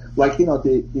is. Like,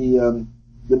 the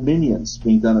Minions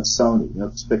being done at Sony,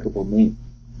 Despicable Me.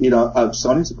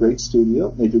 Sony's a great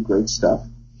studio. They do great stuff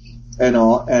and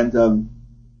all, and,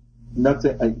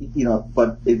 nothing,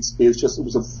 but it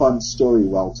was a fun story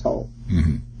well told.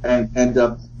 Mm-hmm.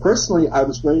 And personally, I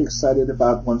was very excited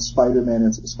about when Spider-Man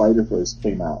Into the Spider-Verse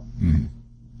came out. Mm-hmm.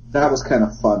 That was kind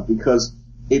of fun because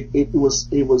it was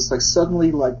like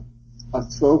suddenly like a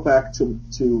throwback to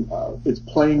it's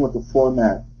playing with the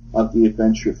format of the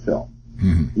adventure film.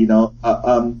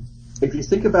 Mm-hmm. If you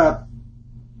think about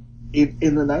it,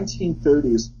 in the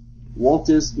 1930s, Walt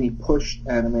Disney pushed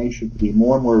animation to be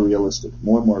more and more realistic.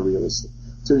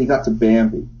 So you got to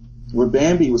Bambi, where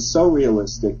Bambi was so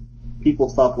realistic, people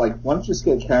thought, like, why don't you just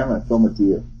get a camera and film a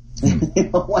deer?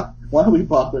 Why are we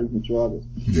bothering to draw this?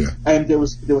 Yeah. And there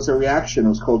was a reaction. It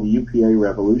was called the UPA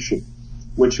Revolution,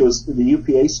 which was the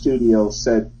UPA studio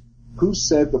said, who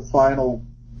said the final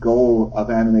goal of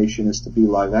animation is to be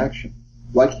live action?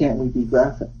 Why can't we be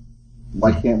graphic?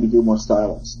 Why can't we do more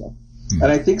stylized stuff? Mm-hmm.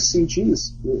 And I think CG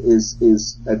is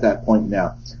at that point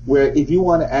now, where if you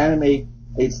want to animate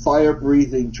a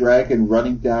fire-breathing dragon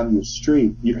running down your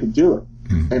street, you can do it.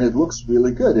 Mm-hmm. And it looks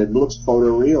really good. It looks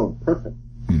photoreal and perfect.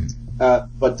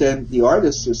 Mm-hmm. But then the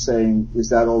artists are saying, is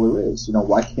that all there is?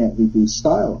 Why can't we be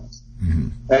stylized?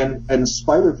 Mm-hmm. And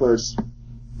Spider-Verse,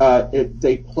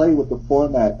 they play with the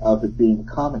format of it being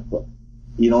a comic book.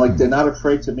 They're not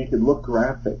afraid to make it look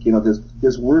graphic.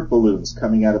 There's word balloons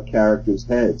coming out of characters'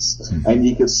 heads, mm-hmm. and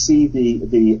you can see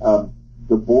the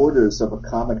borders of a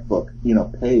comic book,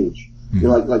 page, mm-hmm.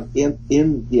 like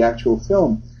in the actual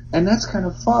film, and that's kind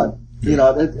of fun.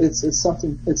 Yeah. It's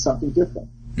something different.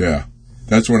 Yeah,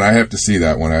 that's when I have to see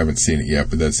that one. I haven't seen it yet,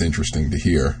 but that's interesting to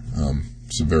hear.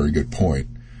 It's a very good point.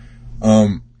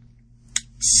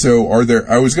 So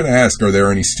I was going to ask, are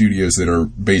there any studios that are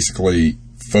basically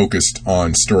focused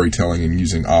on storytelling and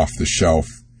using off-the-shelf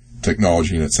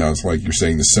technology? And it sounds like you're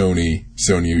saying the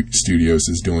Sony Studios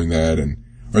is doing that. And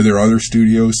are there other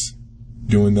studios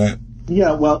doing that?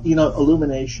 Yeah, well,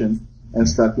 Illumination and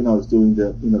stuff, is doing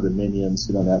the Minions,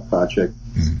 that project.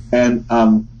 Mm-hmm.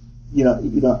 And,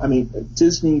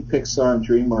 Disney, Pixar, and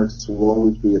DreamWorks will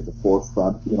always be at the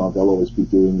forefront. They'll always be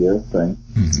doing their thing.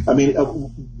 Mm-hmm.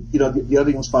 The other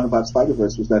thing that was fun about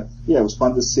Spider-Verse was that, it was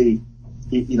fun to see,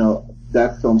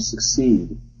 that film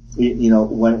succeed,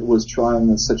 when it was trying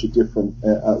in such a different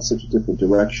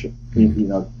direction,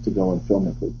 mm-hmm. to go in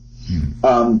filmically.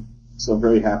 Mm-hmm. So I'm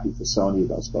very happy for Sony,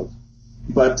 those folks.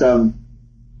 But,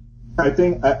 I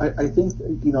think,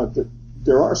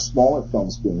 there are smaller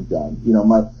films being done.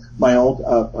 My old,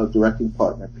 directing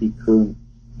partner, Pete Kuhn,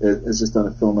 has just done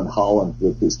a film in Holland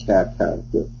with his cat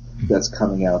character that's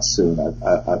coming out soon.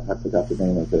 I forgot the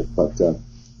name of it, but,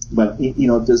 But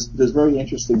there's very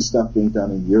interesting stuff being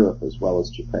done in Europe as well as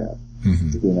Japan.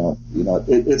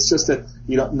 It's just that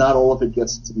not all of it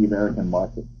gets to the American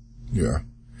market. Yeah.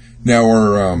 Now,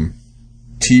 are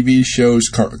TV shows,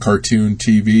 cartoon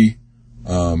TV,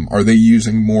 are they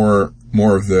using more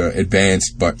of the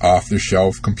advanced but off the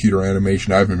shelf computer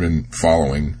animation? I haven't been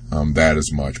following that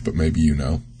as much, but maybe you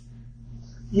know.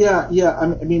 Yeah. I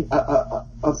mean,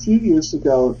 a few years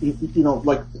ago,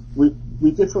 like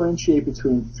we differentiate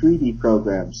between 3D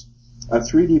programs. A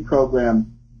 3D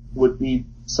program would be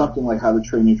something like How to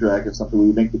Train Your Dragon, something where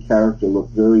you make the character look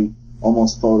very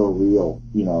almost photoreal,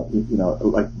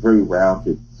 like very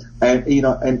rounded, and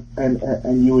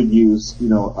and you would use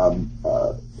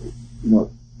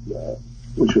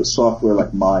which was software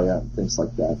like Maya and things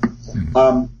like that.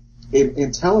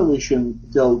 In television,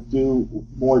 they'll do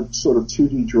more sort of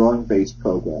 2D drawing-based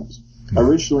programs.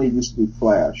 Originally, it used to be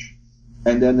Flash,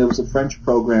 and then there was a French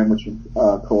program which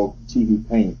called TV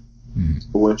Paint,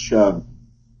 which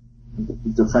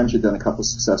the French had done a couple of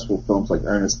successful films like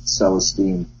Ernest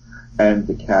Celestine and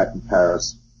The Cat in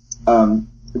Paris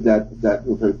that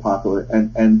were very popular,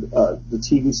 and the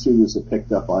TV studios have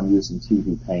picked up on using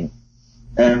TV Paint,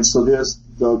 and so there's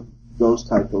those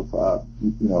type of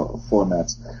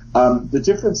formats. The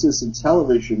difference is in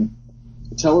television.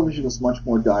 Television is much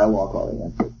more dialogue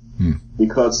oriented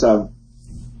because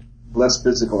less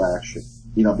physical action.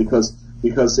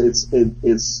 Because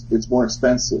it's more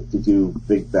expensive to do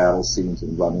big battle scenes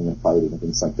and running and fighting and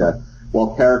things like that.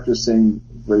 While characters saying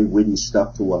very witty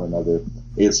stuff to one another,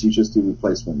 you just do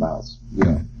replacement mouths,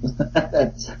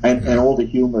 and all the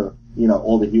humor,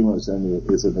 is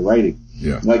in the writing.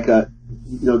 Yeah. Like,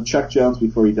 Chuck Jones,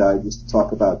 before he died, used to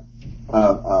talk about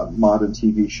modern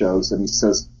TV shows, and he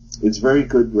says it's very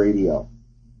good radio,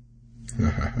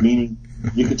 meaning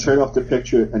you can turn off the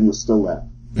picture and you'll still laugh.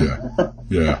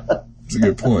 Yeah. That's a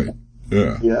good point.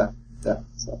 Yeah. Yeah.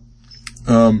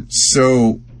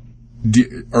 So,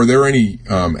 are there any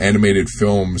animated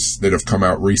films that have come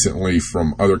out recently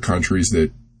from other countries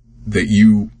that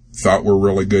you thought were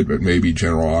really good, but maybe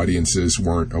general audiences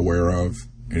weren't aware of?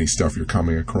 Any stuff you're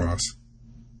coming across?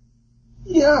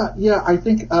 Yeah. I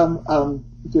think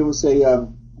there was a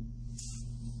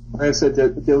like I said,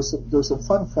 there was some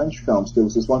fun French films. There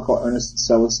was this one called Ernest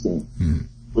Celestine,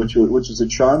 which is a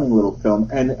charming little film,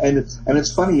 and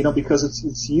it's funny, because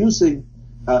it's using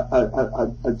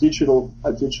a digital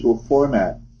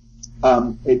format.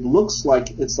 It looks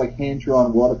like it's like hand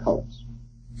drawn watercolors,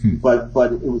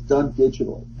 but it was done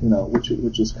digital,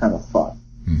 which is kind of fun.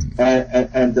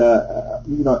 And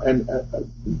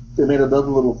they made another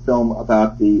little film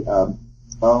about the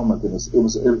oh my goodness, it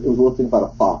was a little thing about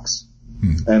a fox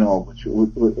and all,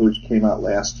 which came out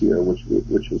last year, which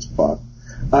was fun.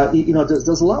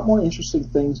 There's a lot more interesting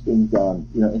things being done,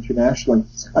 internationally.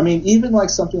 I mean, even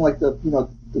like something like the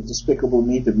Despicable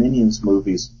Me, the Minions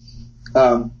movies.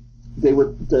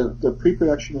 The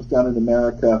pre-production was done in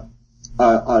America.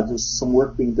 There's some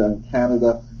work being done in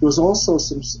Canada. There was also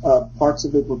some parts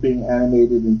of it were being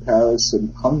animated in Paris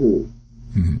and Hungary,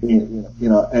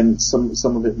 and some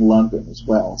of it in London as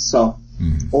well. So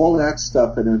all that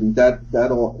stuff and everything that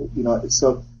all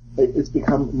it's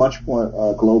become much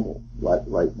more global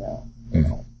right now.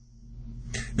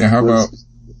 Now, how about?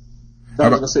 I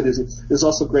was going to say there's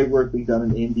also great work being done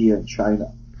in India and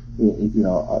China,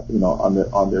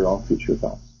 on their own feature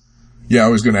films. Yeah, I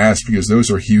was going to ask because those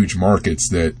are huge markets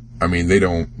that, I mean, they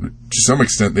don't, to some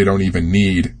extent, they don't even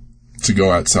need to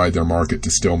go outside their market to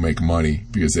still make money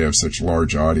because they have such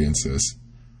large audiences.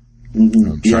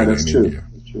 Yeah, that's true. India.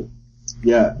 That's true.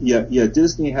 Yeah.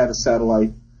 Disney had a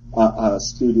satellite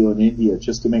studio in India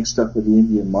just to make stuff for the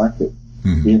Indian market.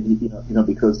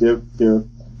 Because their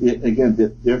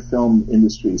film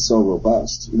industry is so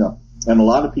robust, and a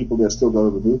lot of people there still go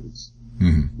to the movies.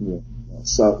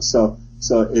 So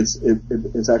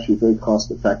it's actually very cost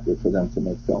effective for them to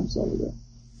make films over there.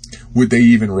 Would they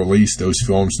even release those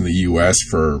films in the U.S.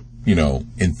 for,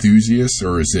 enthusiasts,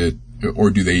 or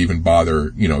do they even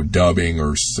bother, dubbing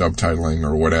or subtitling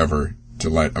or whatever to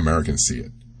let Americans see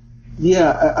it?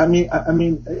 Yeah, I mean,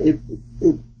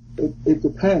 it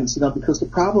depends, because the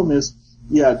problem is,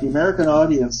 the American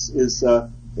audience is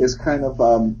kind of,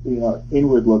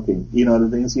 inward looking, the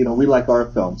things, we like our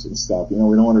films and stuff, we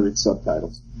don't want to read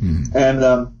subtitles.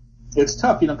 And, it's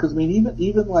tough, because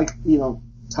even like,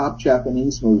 top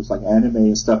Japanese movies like anime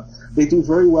and stuff, they do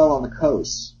very well on the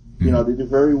coast. They do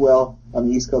very well on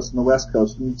the East Coast and the West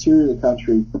Coast. In the interior of the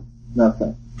country,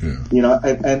 nothing. Yeah.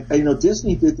 And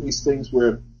Disney did these things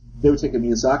where they would take a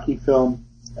Miyazaki film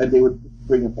and they would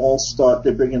bring in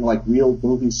they bring in like real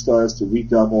movie stars to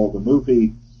redub all the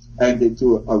movie, and they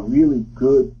do a really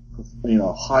good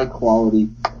high quality,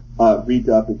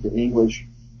 redub into English,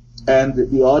 and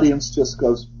the audience just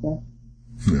goes,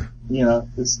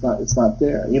 it's not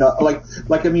there.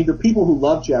 The people who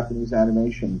love Japanese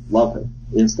animation love it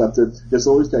and stuff. There's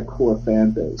always that core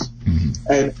fan base,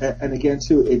 and again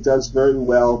too, it does very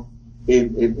well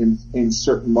in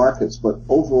certain markets, but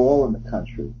overall in the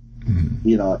country,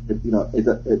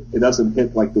 it doesn't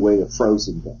hit like the way that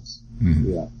Frozen does.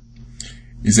 Yeah.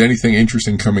 Is anything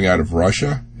interesting coming out of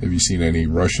Russia? Have you seen any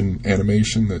Russian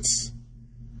animation that's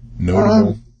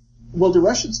notable? Well, the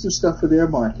Russians do stuff for their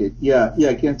market. Yeah.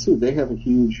 Again, too, they have a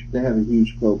huge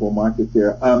global market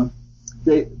there.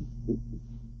 They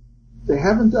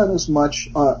haven't done as much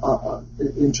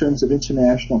in terms of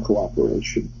international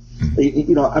cooperation.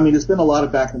 There's been a lot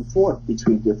of back and forth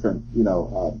between different,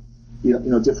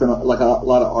 different, like a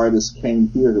lot of artists came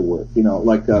here to work.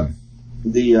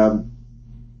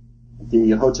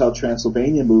 The Hotel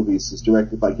Transylvania movies is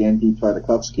directed by Genndy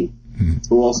Tartakovsky,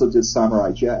 who also did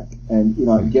Samurai Jack. And,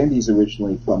 Gendy's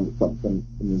originally from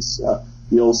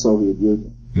the old Soviet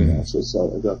Union, so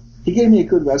he gave me a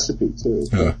good recipe too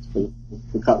for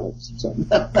cutlets. So.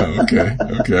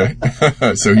 Okay.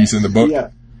 So he's in the book?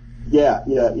 Yeah.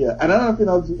 And I don't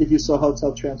know if you saw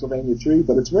Hotel Transylvania 3,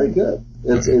 but it's very good.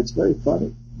 It's very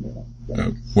funny.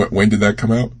 When did that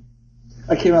come out?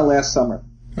 It came out last summer.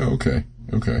 Oh, okay.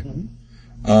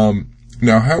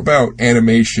 Now, how about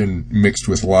animation mixed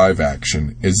with live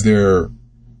action? Does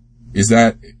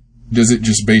it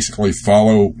just basically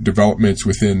follow developments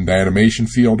within the animation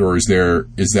field, or is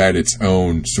that its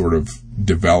own sort of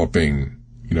developing,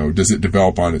 does it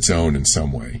develop on its own in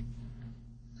some way?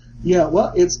 Yeah,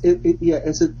 well, it's a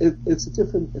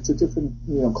different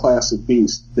class of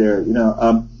beast there.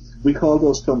 We call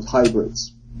those films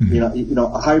hybrids.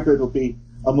 A hybrid will be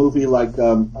a movie like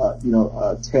Ted,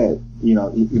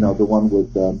 the one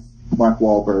with Mark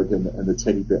Wahlberg and the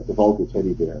teddy bear, the vulgar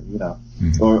teddy bear,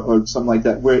 or something like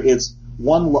that, where it's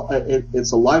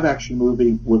a live action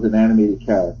movie with an animated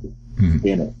character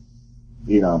in it,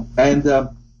 and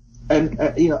the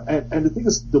thing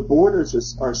is, the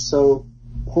borders are so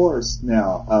porous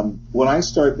now. When I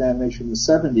started animation in the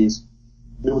 70s,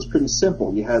 it was pretty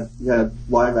simple. You had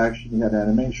live action, you had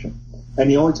animation, and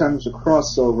the only time there was a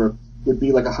crossover would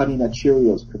be like a Honey Nut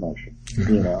Cheerios commercial.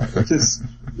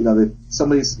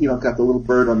 Somebody's got the little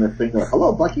bird on their finger.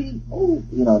 Hello, Bucky. Oh,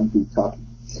 and be talking.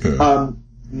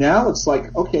 Now it's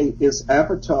like, okay, is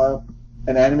Avatar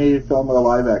an animated film or a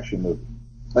live action movie?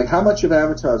 Like, how much of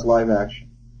Avatar is live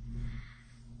action?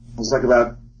 It's like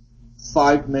about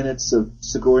 5 minutes of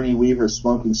Sigourney Weaver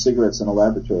smoking cigarettes in a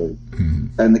laboratory,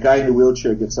 and the guy in the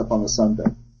wheelchair gets up on the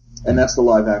sunbed, and that's the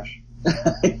live action.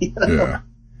 Yeah.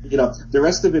 The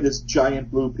rest of it is giant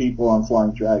blue people on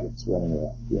flying dragons running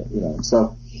around.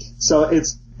 So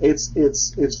it's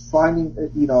finding,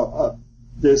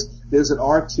 there's an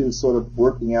art to sort of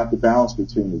working out the balance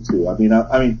between the two.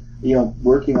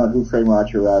 Working on Who Framed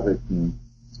Roger Rabbit and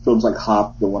films like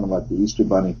Hop, the one about the Easter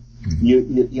Bunny.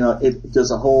 There's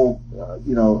a whole,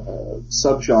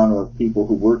 subgenre of people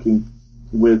who working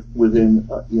within,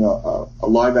 a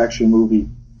live action movie,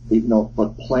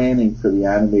 but planning for the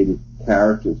animated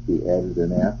characters to be added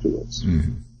in afterwards.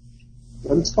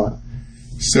 But it's fun.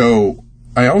 So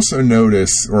I also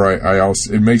notice,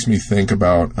 it makes me think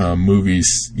about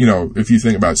movies. If you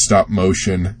think about stop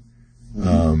motion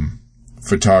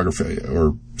photography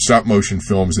or stop motion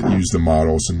films that use the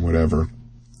models and whatever,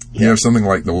 you have something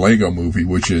like the Lego Movie,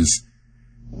 which is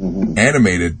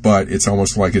animated, but it's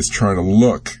almost like it's trying to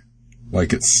look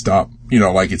like it's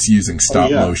like it's using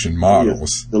stop motion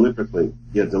models. Deliberately.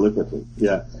 Yeah.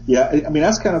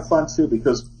 That's kind of fun too,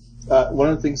 because one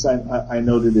of the things I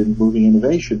noted in movie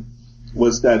innovation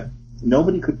was that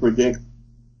nobody could predict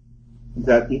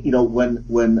that,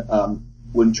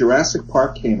 when Jurassic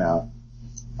Park came out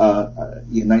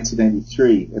in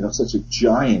 1993, and it was such a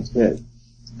giant hit,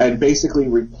 and basically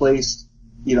replaced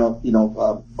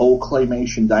old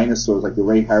claymation dinosaurs like the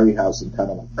Ray Harryhausen kind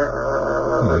of like,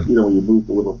 when you move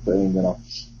the little thing,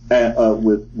 and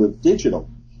with digital.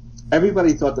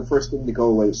 Everybody thought the first thing to go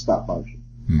away was stop motion.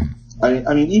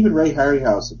 Even Ray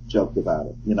Harryhausen joked about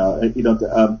it.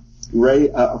 Ray,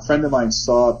 a friend of mine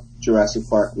saw Jurassic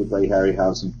Park with Ray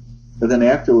Harryhausen, but then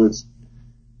afterwards,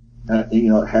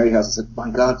 Harryhausen said, "My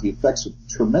God, the effects are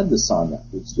tremendous on that.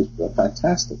 It's just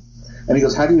fantastic." And he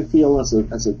goes, "How do you feel as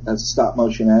a stop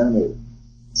motion animator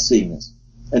seeing this?"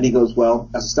 And he goes, "Well,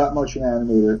 as a stop motion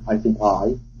animator, I think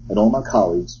I and all my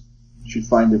colleagues should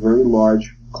find a very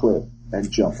large cliff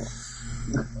and jump on."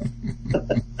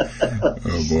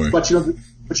 Oh boy! But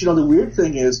the weird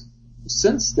thing is,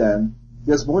 since then,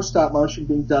 there's more stop motion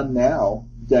being done now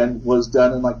than was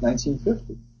done in like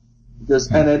 1950.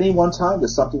 And at any one time,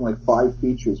 there's something like 5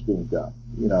 features being done.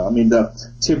 You know, I mean,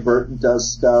 Tim Burton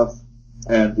does stuff,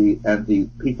 and the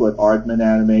people at Aardman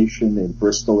Animation in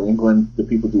Bristol, England, the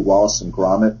people do Wallace and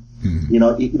Gromit. Mm-hmm.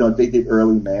 You know, they did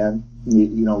Early Man,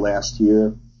 last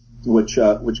year, which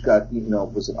got,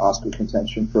 was an Oscar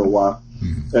contention for a while.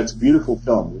 Mm-hmm. That's a beautiful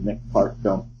film, the Nick Park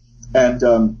film. And,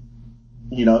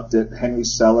 Henry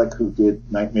Selick, who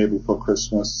did Nightmare Before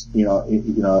Christmas,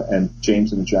 and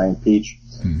James and the Giant Peach,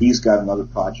 mm-hmm. he's got another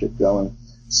project going.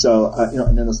 So,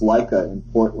 and then there's Leica in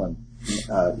Portland,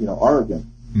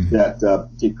 Oregon, mm-hmm. that,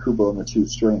 did Kubo and the Two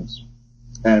Strings.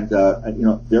 And,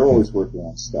 they're always working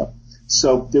on stuff.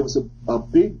 So there was a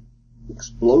big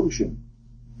explosion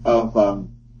of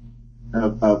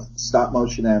stop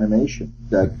motion animation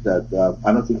that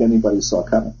I don't think anybody saw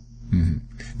coming. Mm-hmm.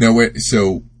 Now,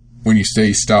 so when you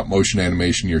say stop motion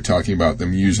animation, you're talking about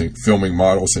them filming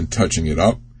models and touching it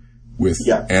up with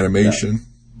animation?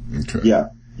 Yeah. Okay.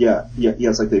 Yeah.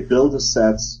 It's like they build the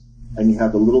sets and you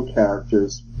have the little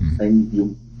characters mm-hmm. and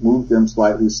you move them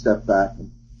slightly, step back and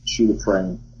shoot a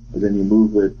frame, and then you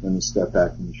move it and you step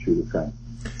back and you shoot a frame.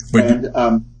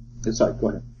 Sorry, go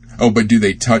ahead. Oh, but do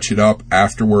they touch it up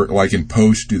afterward? Like in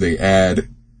post, do they add,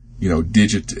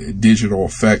 digital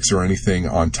effects or anything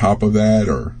on top of that,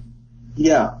 or?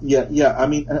 Yeah. I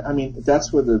mean,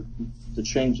 that's where the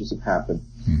changes have happened.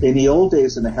 Hmm. In the old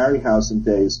days, in the Harryhausen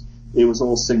days, it was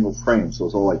all single frames. So it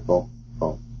was all like boom,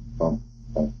 boom, boom,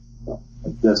 boom, boom,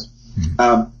 like this.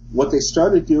 Hmm. What they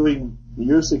started doing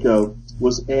years ago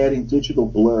was adding digital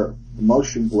blur,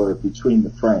 motion blur between the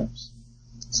frames.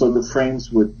 So the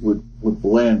frames would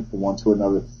blend from one to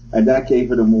another, and that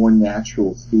gave it a more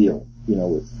natural feel.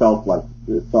 It felt like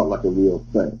a real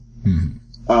thing.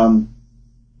 Mm-hmm.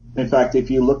 In fact, if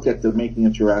you look at the Making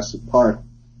of Jurassic Park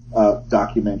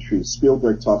documentary,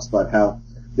 Spielberg talks about how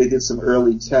they did some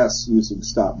early tests using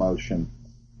stop motion,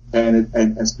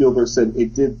 and Spielberg said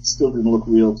it still didn't look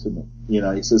real to me. He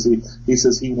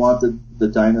says he wanted the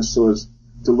dinosaurs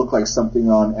to look like something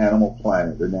on Animal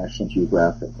Planet or National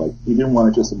Geographic. Like, he didn't want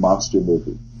it just a monster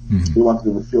movie. Mm-hmm. He wanted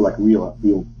them to feel like real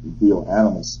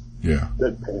animals. Yeah.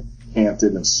 That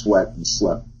panted and sweat and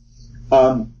slept.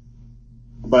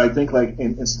 But I think like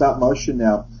in stop motion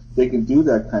now, they can do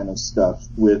that kind of stuff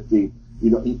with the,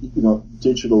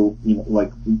 digital,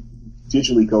 like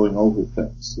digitally going over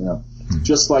things, Mm-hmm.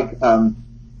 Just like, there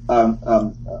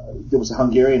was a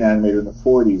Hungarian animator in the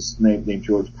 40s named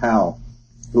George Powell,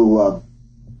 who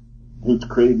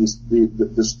created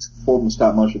this form of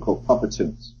stop motion called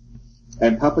Puppetoons.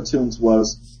 And Puppetoons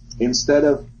was, instead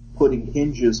of putting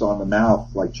hinges on the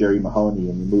mouth like Jerry Mahoney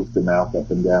and you move the mouth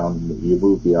up and down and you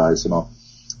move the eyes and all,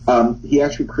 he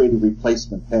actually created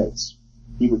replacement heads.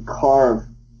 He would carve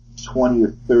 20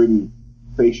 or 30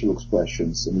 facial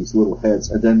expressions in these little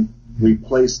heads and then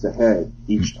replace the head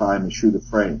each time and shoot a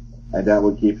frame. And that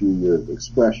would give you your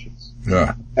expressions.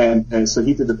 Yeah. And so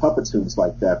he did the Puppetoons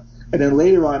like that. And then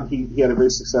later on, he had a very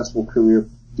successful career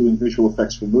doing visual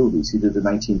effects for movies. He did the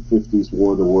 1950s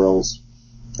War of the Worlds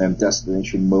and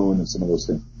Destination Moon and some of those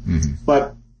things. Mm-hmm.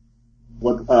 But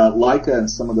what Leica and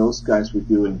some of those guys were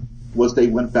doing was they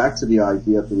went back to the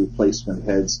idea of the replacement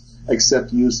heads,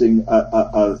 except using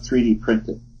a 3D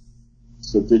printing,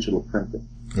 so digital printing.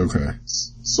 Okay.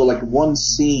 So like one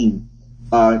scene,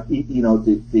 the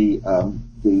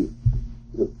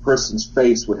person's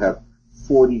face would have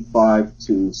 45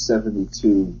 to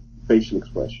 72 facial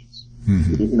expressions.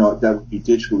 Mm-hmm. That would be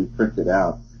digitally printed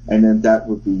out, and then that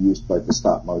would be used by the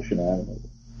stop motion animator.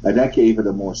 And that gave it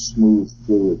a more smooth,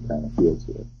 fluid kind of feel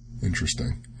to it.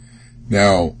 Interesting.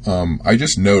 Now, I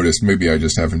just noticed, maybe I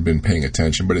just haven't been paying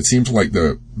attention, but it seems like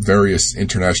the various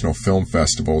international film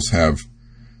festivals have,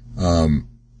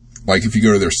 like if you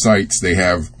go to their sites, they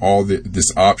have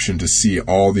this option to see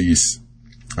all these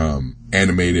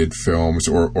animated films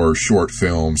or short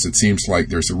films. It seems like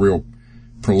there's a real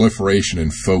proliferation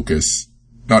and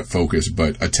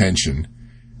but attention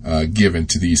given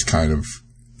to these kind of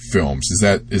films. Is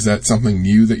that something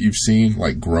new that you've seen,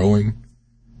 like growing?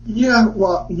 Yeah,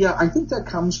 I think that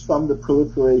comes from the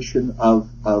proliferation of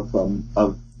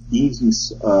easy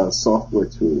software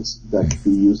tools that can be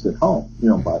used at home,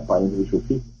 by individual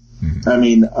people. Mm-hmm. I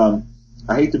mean,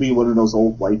 I hate to be one of those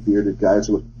old white bearded guys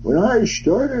who, when I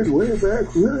started way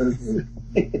back when,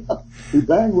 we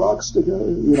banged rocks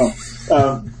together,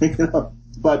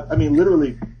 but I mean,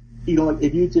 literally, like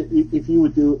if you were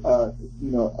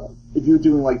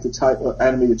doing like the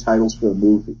animated titles for a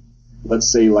movie,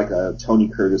 let's say like a Tony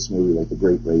Curtis movie, like The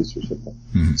Great Race or something,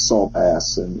 mm-hmm. Saul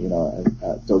Bass and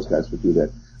those guys would do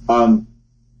that.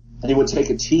 it would take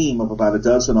a team of about a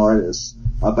dozen artists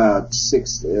about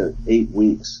 6 to 8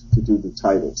 weeks to do the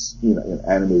titles,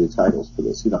 animated titles for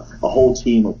this, a whole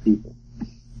team of people.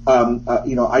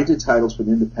 I did titles for an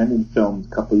independent film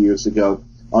a couple of years ago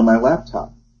on my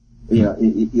laptop,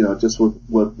 just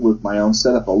with my own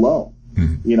setup alone,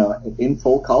 in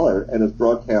full color and as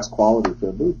broadcast quality for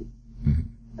a movie.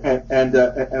 And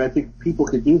I think people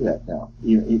could do that now.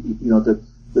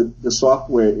 The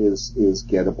software is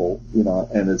gettable,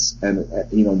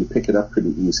 and you pick it up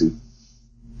pretty easy.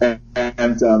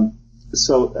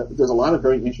 So there's a lot of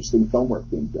very interesting film work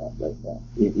being done right now.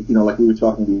 Like we were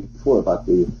talking before about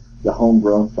the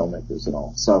homegrown filmmakers and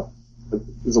all. So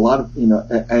there's a lot of, and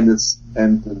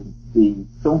the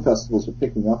film festivals are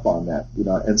picking up on that,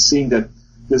 and seeing that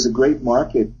there's a great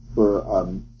market for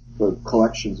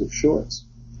collections of shorts.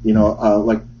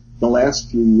 Like the last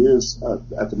few years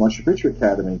at the Motion Picture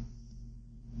Academy,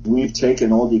 we've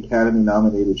taken all the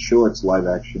Academy-nominated shorts, live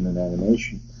action and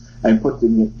animation, and put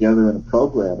them together in a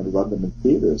program and run them in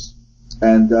theaters.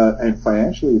 And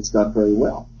financially, it's done very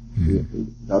well. It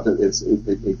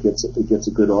gets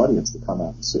a good audience to come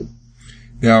out and see.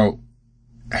 Now,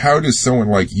 how does someone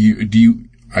like you,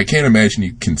 I can't imagine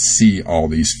you can see all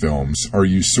these films. Are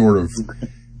you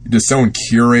does someone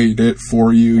curate it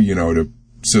for you,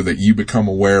 so that you become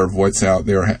aware of what's out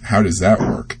there? How does that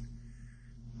work?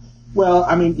 Well,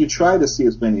 you try to see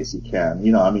as many as you can.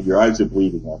 Your eyes are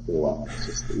bleeding after a while. It's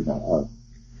just,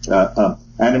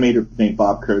 animator named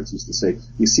Bob Kurtz used to say,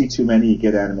 you see too many, you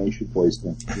get animation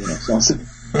poisoning.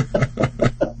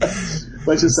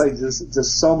 But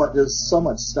there's so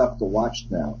much stuff to watch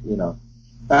now, we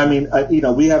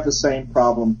have the same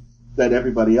problem that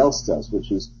everybody else does,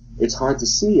 which is it's hard to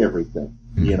see everything,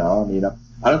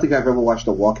 I don't think I've ever watched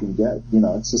The Walking Dead,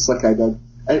 it's just like I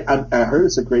heard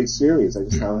it's a great series. I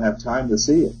just don't have time to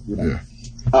see it, Yeah.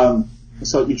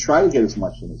 So you try to get as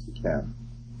much in as you can.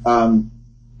 And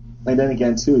then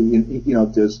again too,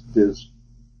 there's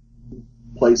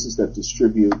places that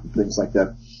distribute and things like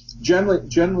that.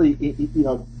 Generally,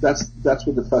 that's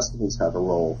where the festivals have a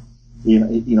role.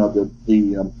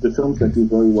 The films that do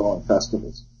very well in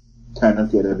festivals kind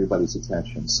of get everybody's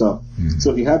attention. So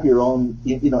if you have your own,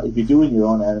 if you're doing your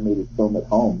own animated film at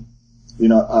home,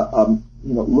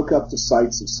 look up the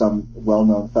sites of some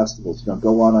well-known festivals.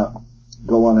 Go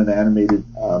on an animated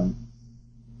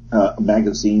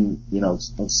magazine,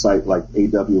 site like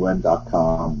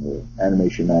AWN.com or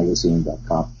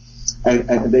AnimationMagazine.com,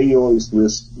 and they always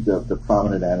list the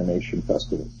prominent animation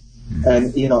festivals.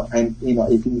 And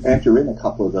if you enter in a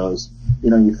couple of those,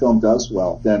 your film does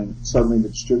well, then suddenly the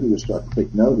distributors start to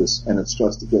take notice, and it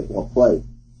starts to get more play.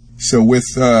 So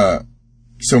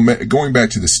going back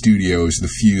to the studios, the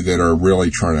few that are really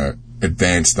trying to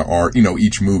advance the art,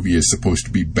 each movie is supposed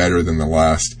to be better than the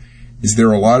last. Is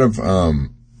there a lot of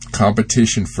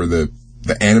competition for the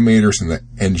animators and the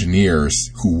engineers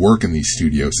who work in these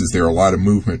studios? Is there a lot of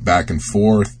movement back and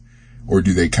forth, or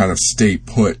do they kind of stay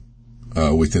put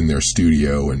within their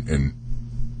studio and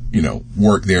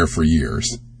work there for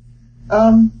years?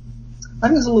 I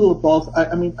think it's a little of both.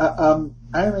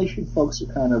 Animation folks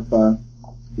are kind of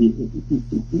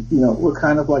we're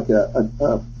kind of like I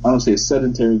don't say a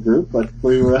sedentary group, but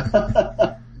we're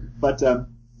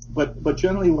but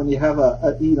generally when you have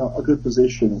a good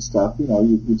position and stuff,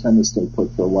 you tend to stay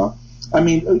put for a while.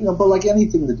 But like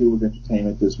anything to do with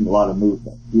entertainment, there's a lot of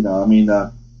movement.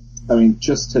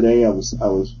 Just today I was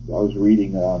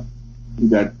reading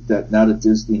that now that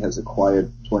Disney has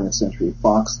acquired 20th Century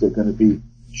Fox, they're going to be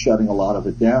shutting a lot of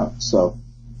it down. So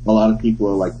a lot of people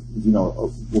are like,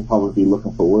 will probably be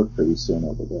looking for work pretty soon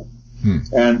over there.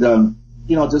 And,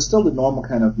 there's still the normal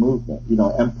kind of movement,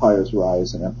 empires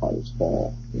rise and empires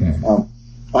fall.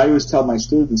 I always tell my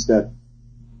students that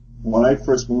when I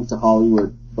first moved to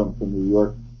Hollywood from New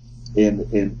York in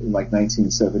like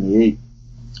 1978,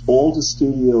 all the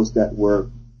studios that were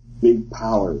big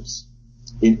powers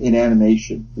in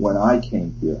animation when I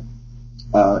came here,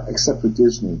 except for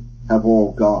Disney, have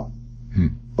all gone.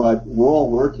 But we're all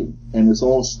working, and there's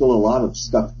all still a lot of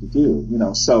stuff to do,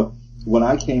 So when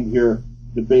I came here,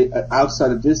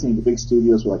 outside of Disney, the big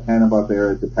studios were like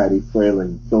Hanna-Barbera, the Patty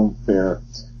Frayling, Film Fair,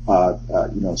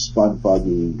 Spun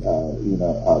Buggy,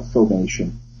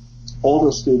 Filmation. All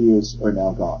those studios are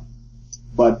now gone.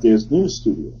 But there's new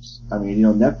studios.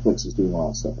 Netflix is doing a lot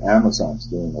of stuff. Amazon's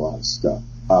doing a lot of stuff.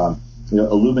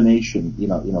 Illumination,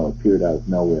 appeared out of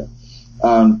nowhere.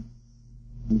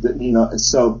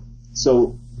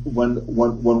 So when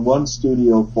one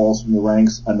studio falls from the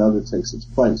ranks, another takes its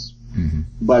place.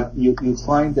 But you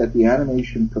find that the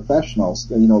animation professionals,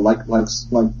 like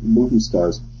movie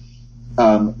stars,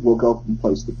 will go from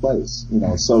place to place.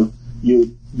 So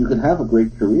you can have a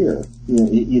great career.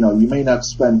 You may not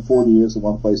spend 40 years in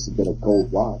one place to get a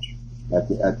gold watch at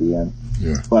the end.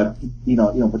 Yeah. But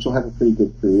but you'll have a pretty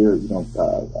good career.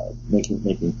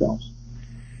 Making films.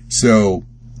 So,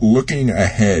 looking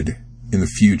ahead in the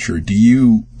future,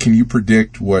 can you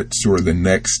predict what sort of the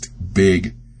next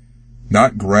big,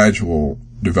 not gradual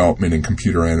development in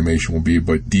computer animation will be,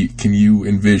 but can you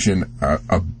envision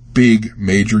a big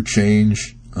major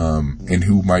change and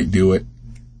who might do it?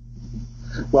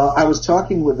 Well, I was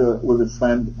talking with a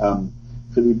friend,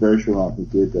 Philippe Bergeron, who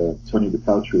did Tony the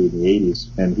Peltry in the 80s,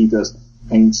 and he does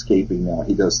paintscaping now.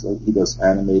 He does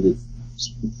animated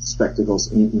spectacles,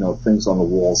 things on the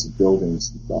walls of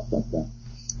buildings and stuff like that.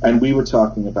 And we were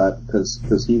talking about,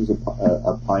 because he was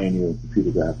a pioneer in computer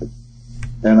graphics.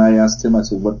 And I asked him, I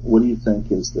said, what do you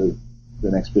think is the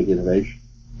next big innovation?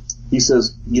 He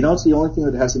says, it's the only thing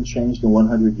that hasn't changed in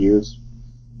 100 years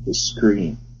is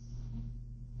screen.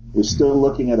 We're still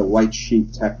looking at a white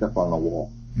sheet tacked up on the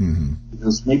wall. Mm-hmm.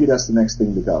 Because maybe that's the next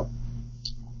thing to go.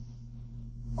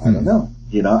 I don't know.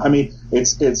 I mean,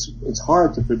 it's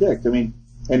hard to predict. I mean,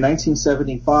 in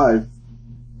 1975,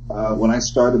 when I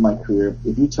started my career,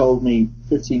 if you told me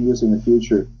 15 years in the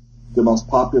future, the most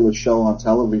popular show on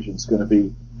television is going to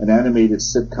be an animated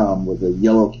sitcom with a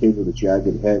yellow kid with a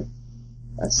jagged head,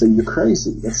 I'd say you're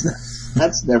crazy.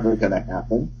 That's never going to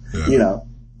happen. Yeah.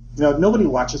 Nobody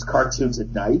watches cartoons at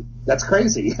night. That's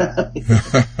crazy.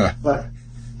 but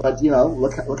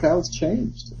look how it's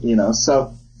changed.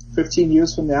 So 15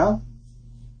 years from now,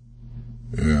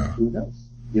 yeah, who knows?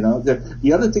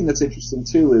 The other thing that's interesting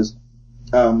too is,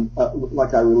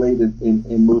 like I related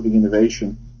in moving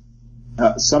innovation,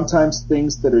 sometimes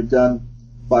things that are done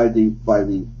by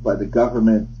the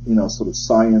government, sort of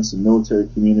science and military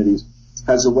communities,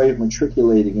 has a way of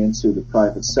matriculating into the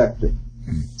private sector.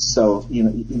 So,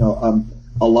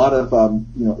 a lot of,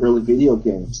 early video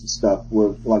games and stuff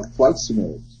were like flight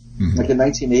simulators. Mm-hmm. Like in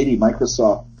 1980,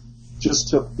 Microsoft just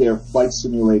took their flight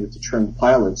simulator to train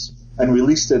pilots and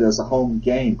released it as a home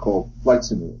game called Flight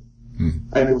Simulator.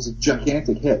 Mm-hmm. And it was a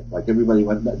gigantic hit. Like everybody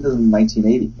went, that was in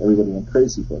 1980, everybody went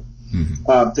crazy for it.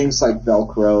 Mm-hmm. Things like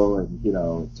Velcro and,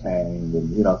 Tang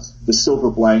and, the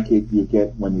silver blanket you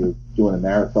get when you're doing a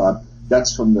marathon,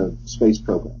 that's from the space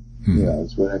program. Mm-hmm.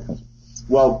 That's where that comes from.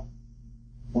 Well,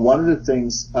 one of the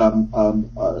things a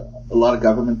lot of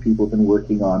government people have been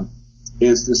working on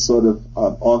is this sort of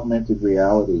augmented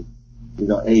reality,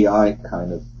 AI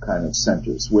kind of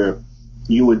centers where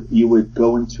you would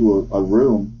go into a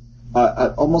room,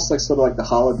 almost like sort of like the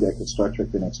holodeck of Star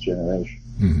Trek: The Next Generation.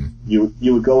 Mm-hmm.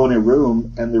 You would go in a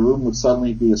room, and the room would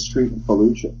suddenly be a street in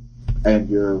Fallujah, and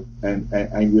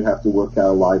you have to work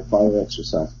out a live fire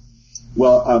exercise.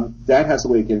 Well, that has a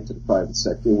way of getting to the private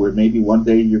sector where maybe one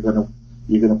day you're gonna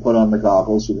put on the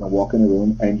goggles, you're gonna walk in a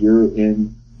room, and you're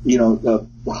in, the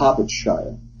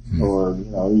Hobbitshire, mm-hmm. or,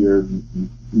 you're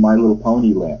My Little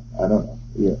Pony land. I don't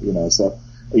know. So,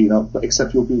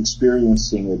 except you'll be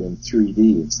experiencing it in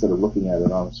 3D instead of looking at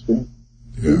it on a screen.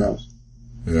 Yeah. Who knows?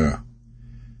 Yeah.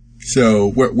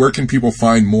 So, where can people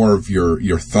find more of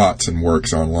your thoughts and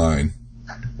works online?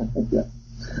 Yeah.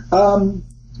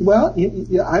 Well,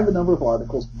 I have a number of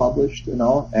articles published and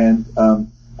all, and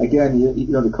again,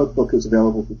 the cookbook is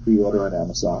available for pre-order on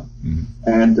Amazon, mm-hmm.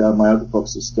 and my other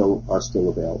books are still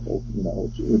available,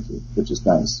 which is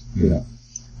nice, mm-hmm.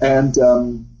 And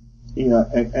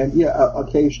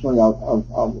occasionally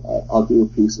I'll do a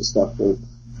piece of stuff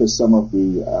for some of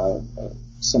the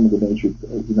major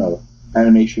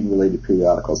animation related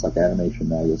periodicals like Animation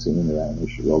Magazine or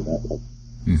Animation World Network.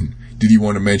 Mm-hmm. Did you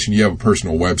want to mention, you have a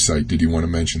personal website, did you want to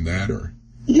mention that, or?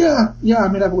 Yeah, I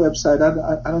mean, I have a website.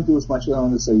 I don't do as much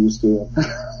on it as I used to.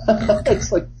 Okay.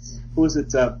 It's like, who was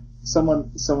it,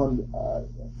 someone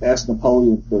asked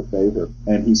Napoleon for a favor,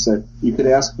 and he said, you could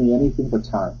ask me anything but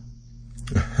time.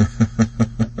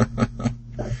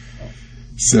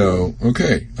 So,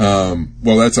 okay.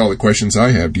 Well, that's all the questions I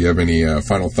have. Do you have any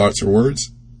final thoughts or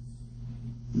words?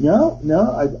 No,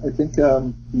 I think,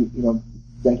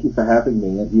 thank you for having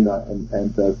me,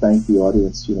 and thank the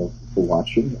audience, for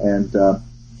watching. And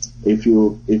if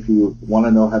you want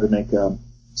to know how to make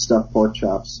stuffed pork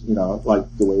chops,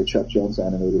 like the way a Chuck Jones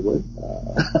animator would,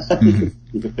 mm-hmm.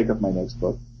 you can pick up my next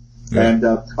book. Yeah. And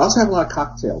I also have a lot of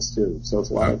cocktails too, so it's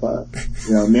a lot of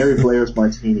Mary Blair's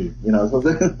Martini,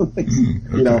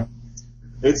 okay.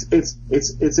 It's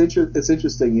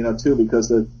interesting, too,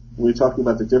 because we're talking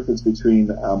about the difference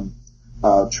between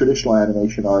traditional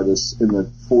animation artists in the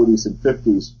 40s and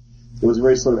 50s. It was a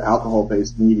very sort of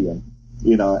alcohol-based medium,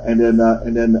 and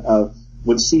then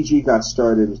when CG got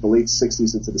started, it was the late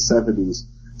 60s into the 70s.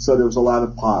 So there was a lot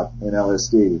of pot and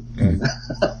LSD. And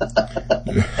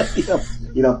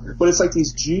you know, but it's like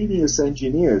these genius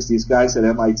engineers, these guys at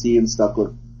MIT and stuff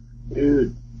go,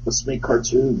 dude, let's make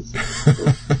cartoons.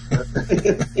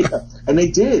 And they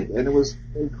did, and it was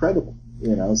incredible,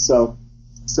 you know. So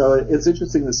it's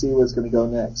interesting to see what's going to go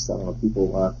next. I don't know,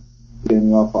 people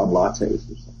getting off on lattes or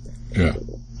something. Yeah.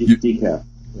 Decaf.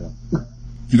 Yeah.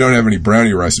 You don't have any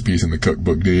brownie recipes in the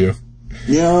cookbook, do you?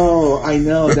 Yo, I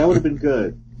know, that would have been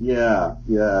good. Yeah.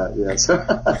 So,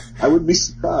 I wouldn't be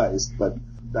surprised, but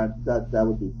that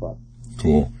would be fun.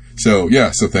 Cool. So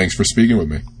thanks for speaking with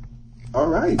me. All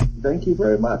right. Thank you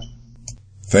very much.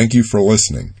 Thank you for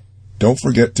listening. Don't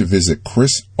forget to visit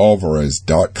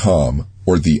chrisalvarez.com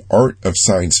or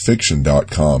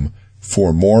theartofsciencefiction.com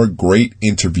for more great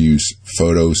interviews,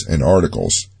 photos, and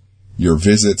articles. Your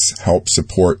visits help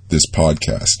support this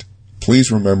podcast.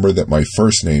 Please remember that my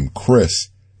first name, Chris,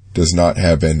 does not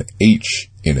have an H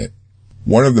in it.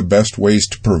 One of the best ways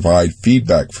to provide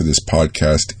feedback for this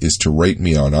podcast is to rate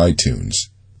me on iTunes.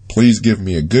 Please give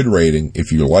me a good rating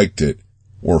if you liked it,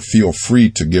 or feel free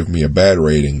to give me a bad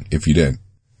rating if you didn't.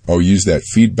 I'll use that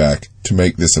feedback to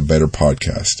make this a better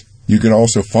podcast. You can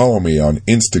also follow me on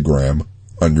Instagram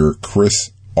under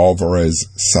Chris Alvarez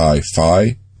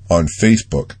Sci-Fi, on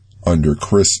Facebook under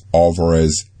Chris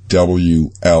Alvarez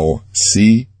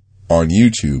WLC, on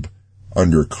YouTube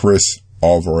under Chris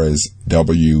Alvarez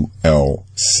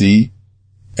WLC,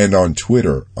 and on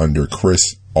Twitter under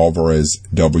Chris Alvarez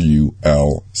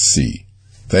WLC.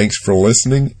 Thanks for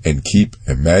listening, and keep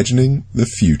imagining the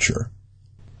future.